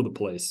all over the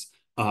place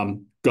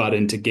got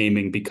into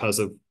gaming because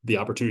of the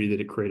opportunity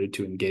that it created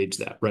to engage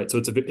that, right? So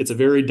it's a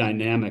very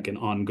dynamic and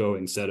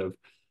ongoing set of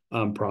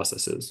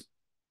processes.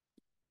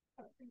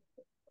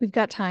 We've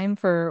got time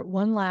for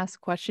one last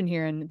question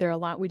here, and there are a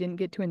lot we didn't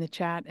get to in the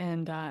chat,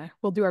 and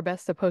we'll do our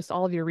best to post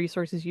all of your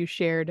resources you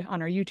shared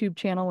on our YouTube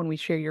channel when we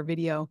share your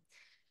video.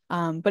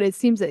 But it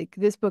seems like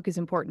this book is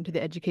important to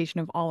the education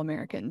of all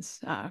Americans,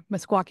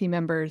 Meskwaki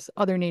members,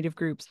 other Native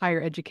groups,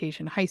 higher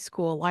education, high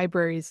school,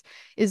 libraries.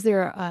 Is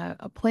there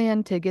a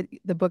plan to get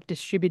the book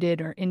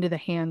distributed or into the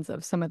hands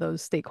of some of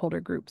those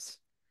stakeholder groups?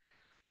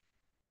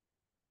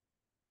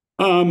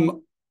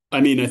 I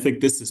mean, I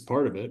think this is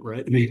part of it,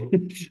 right? I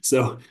mean,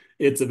 so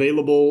it's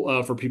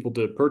available for people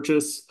to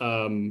purchase.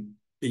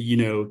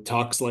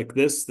 Talks like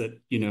this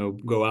that,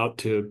 go out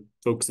to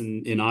folks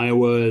in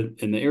Iowa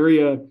in the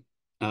area,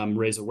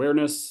 raise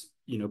awareness.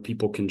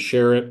 People can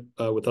share it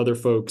with other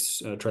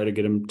folks, try to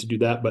get them to do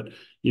that. But,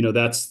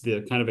 that's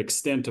the kind of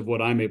extent of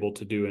what I'm able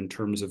to do in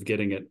terms of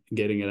getting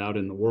it out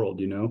in the world,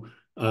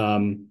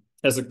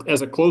 As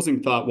a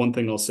closing thought, one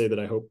thing I'll say that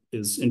I hope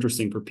is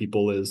interesting for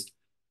people is,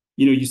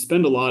 you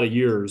spend a lot of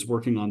years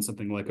working on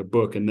something like a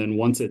book, and then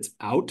once it's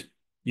out,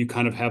 you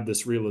kind of have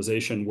this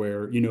realization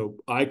where,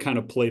 I kind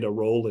of played a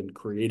role in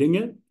creating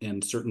it,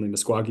 and certainly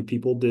Meskwaki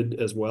people did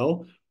as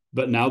well.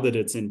 But now that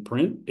it's in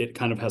print, it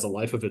kind of has a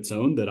life of its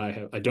own that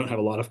I don't have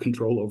a lot of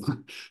control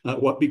over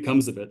what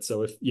becomes of it.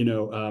 So if,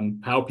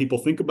 how people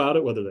think about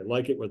it, whether they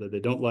like it, whether they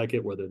don't like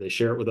it, whether they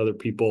share it with other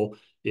people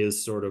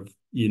is sort of,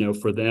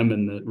 for them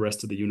and the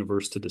rest of the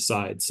universe to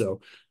decide. So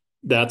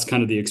that's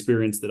kind of the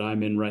experience that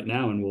I'm in right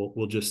now, and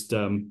we'll just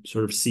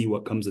sort of see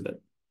what comes of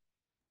it.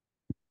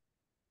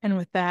 And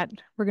with that,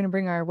 we're going to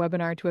bring our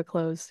webinar to a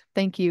close.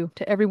 Thank you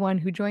to everyone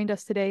who joined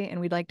us today, and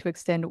we'd like to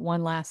extend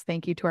one last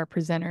thank you to our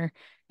presenter,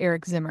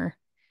 Eric Zimmer.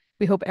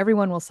 We hope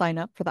everyone will sign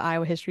up for the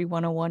Iowa History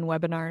 101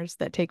 webinars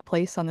that take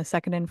place on the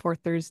second and fourth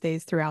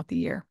Thursdays throughout the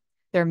year.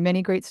 There are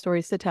many great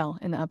stories to tell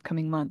in the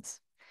upcoming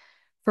months.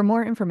 For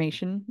more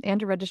information and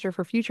to register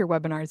for future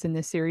webinars in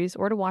this series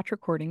or to watch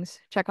recordings,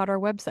 check out our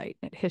website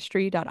at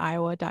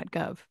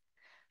history.iowa.gov.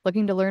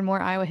 Looking to learn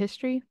more Iowa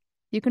history?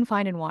 You can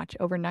find and watch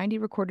over 90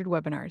 recorded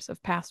webinars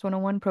of past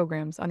 101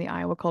 programs on the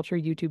Iowa Culture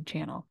YouTube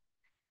channel.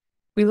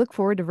 We look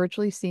forward to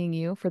virtually seeing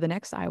you for the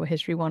next Iowa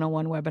History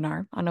 101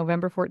 webinar on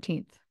November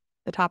 14th.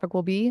 The topic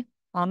will be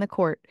On the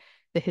Court,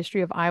 the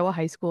History of Iowa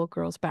High School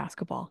Girls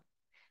Basketball.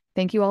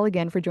 Thank you all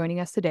again for joining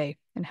us today,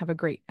 and have a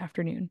great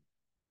afternoon.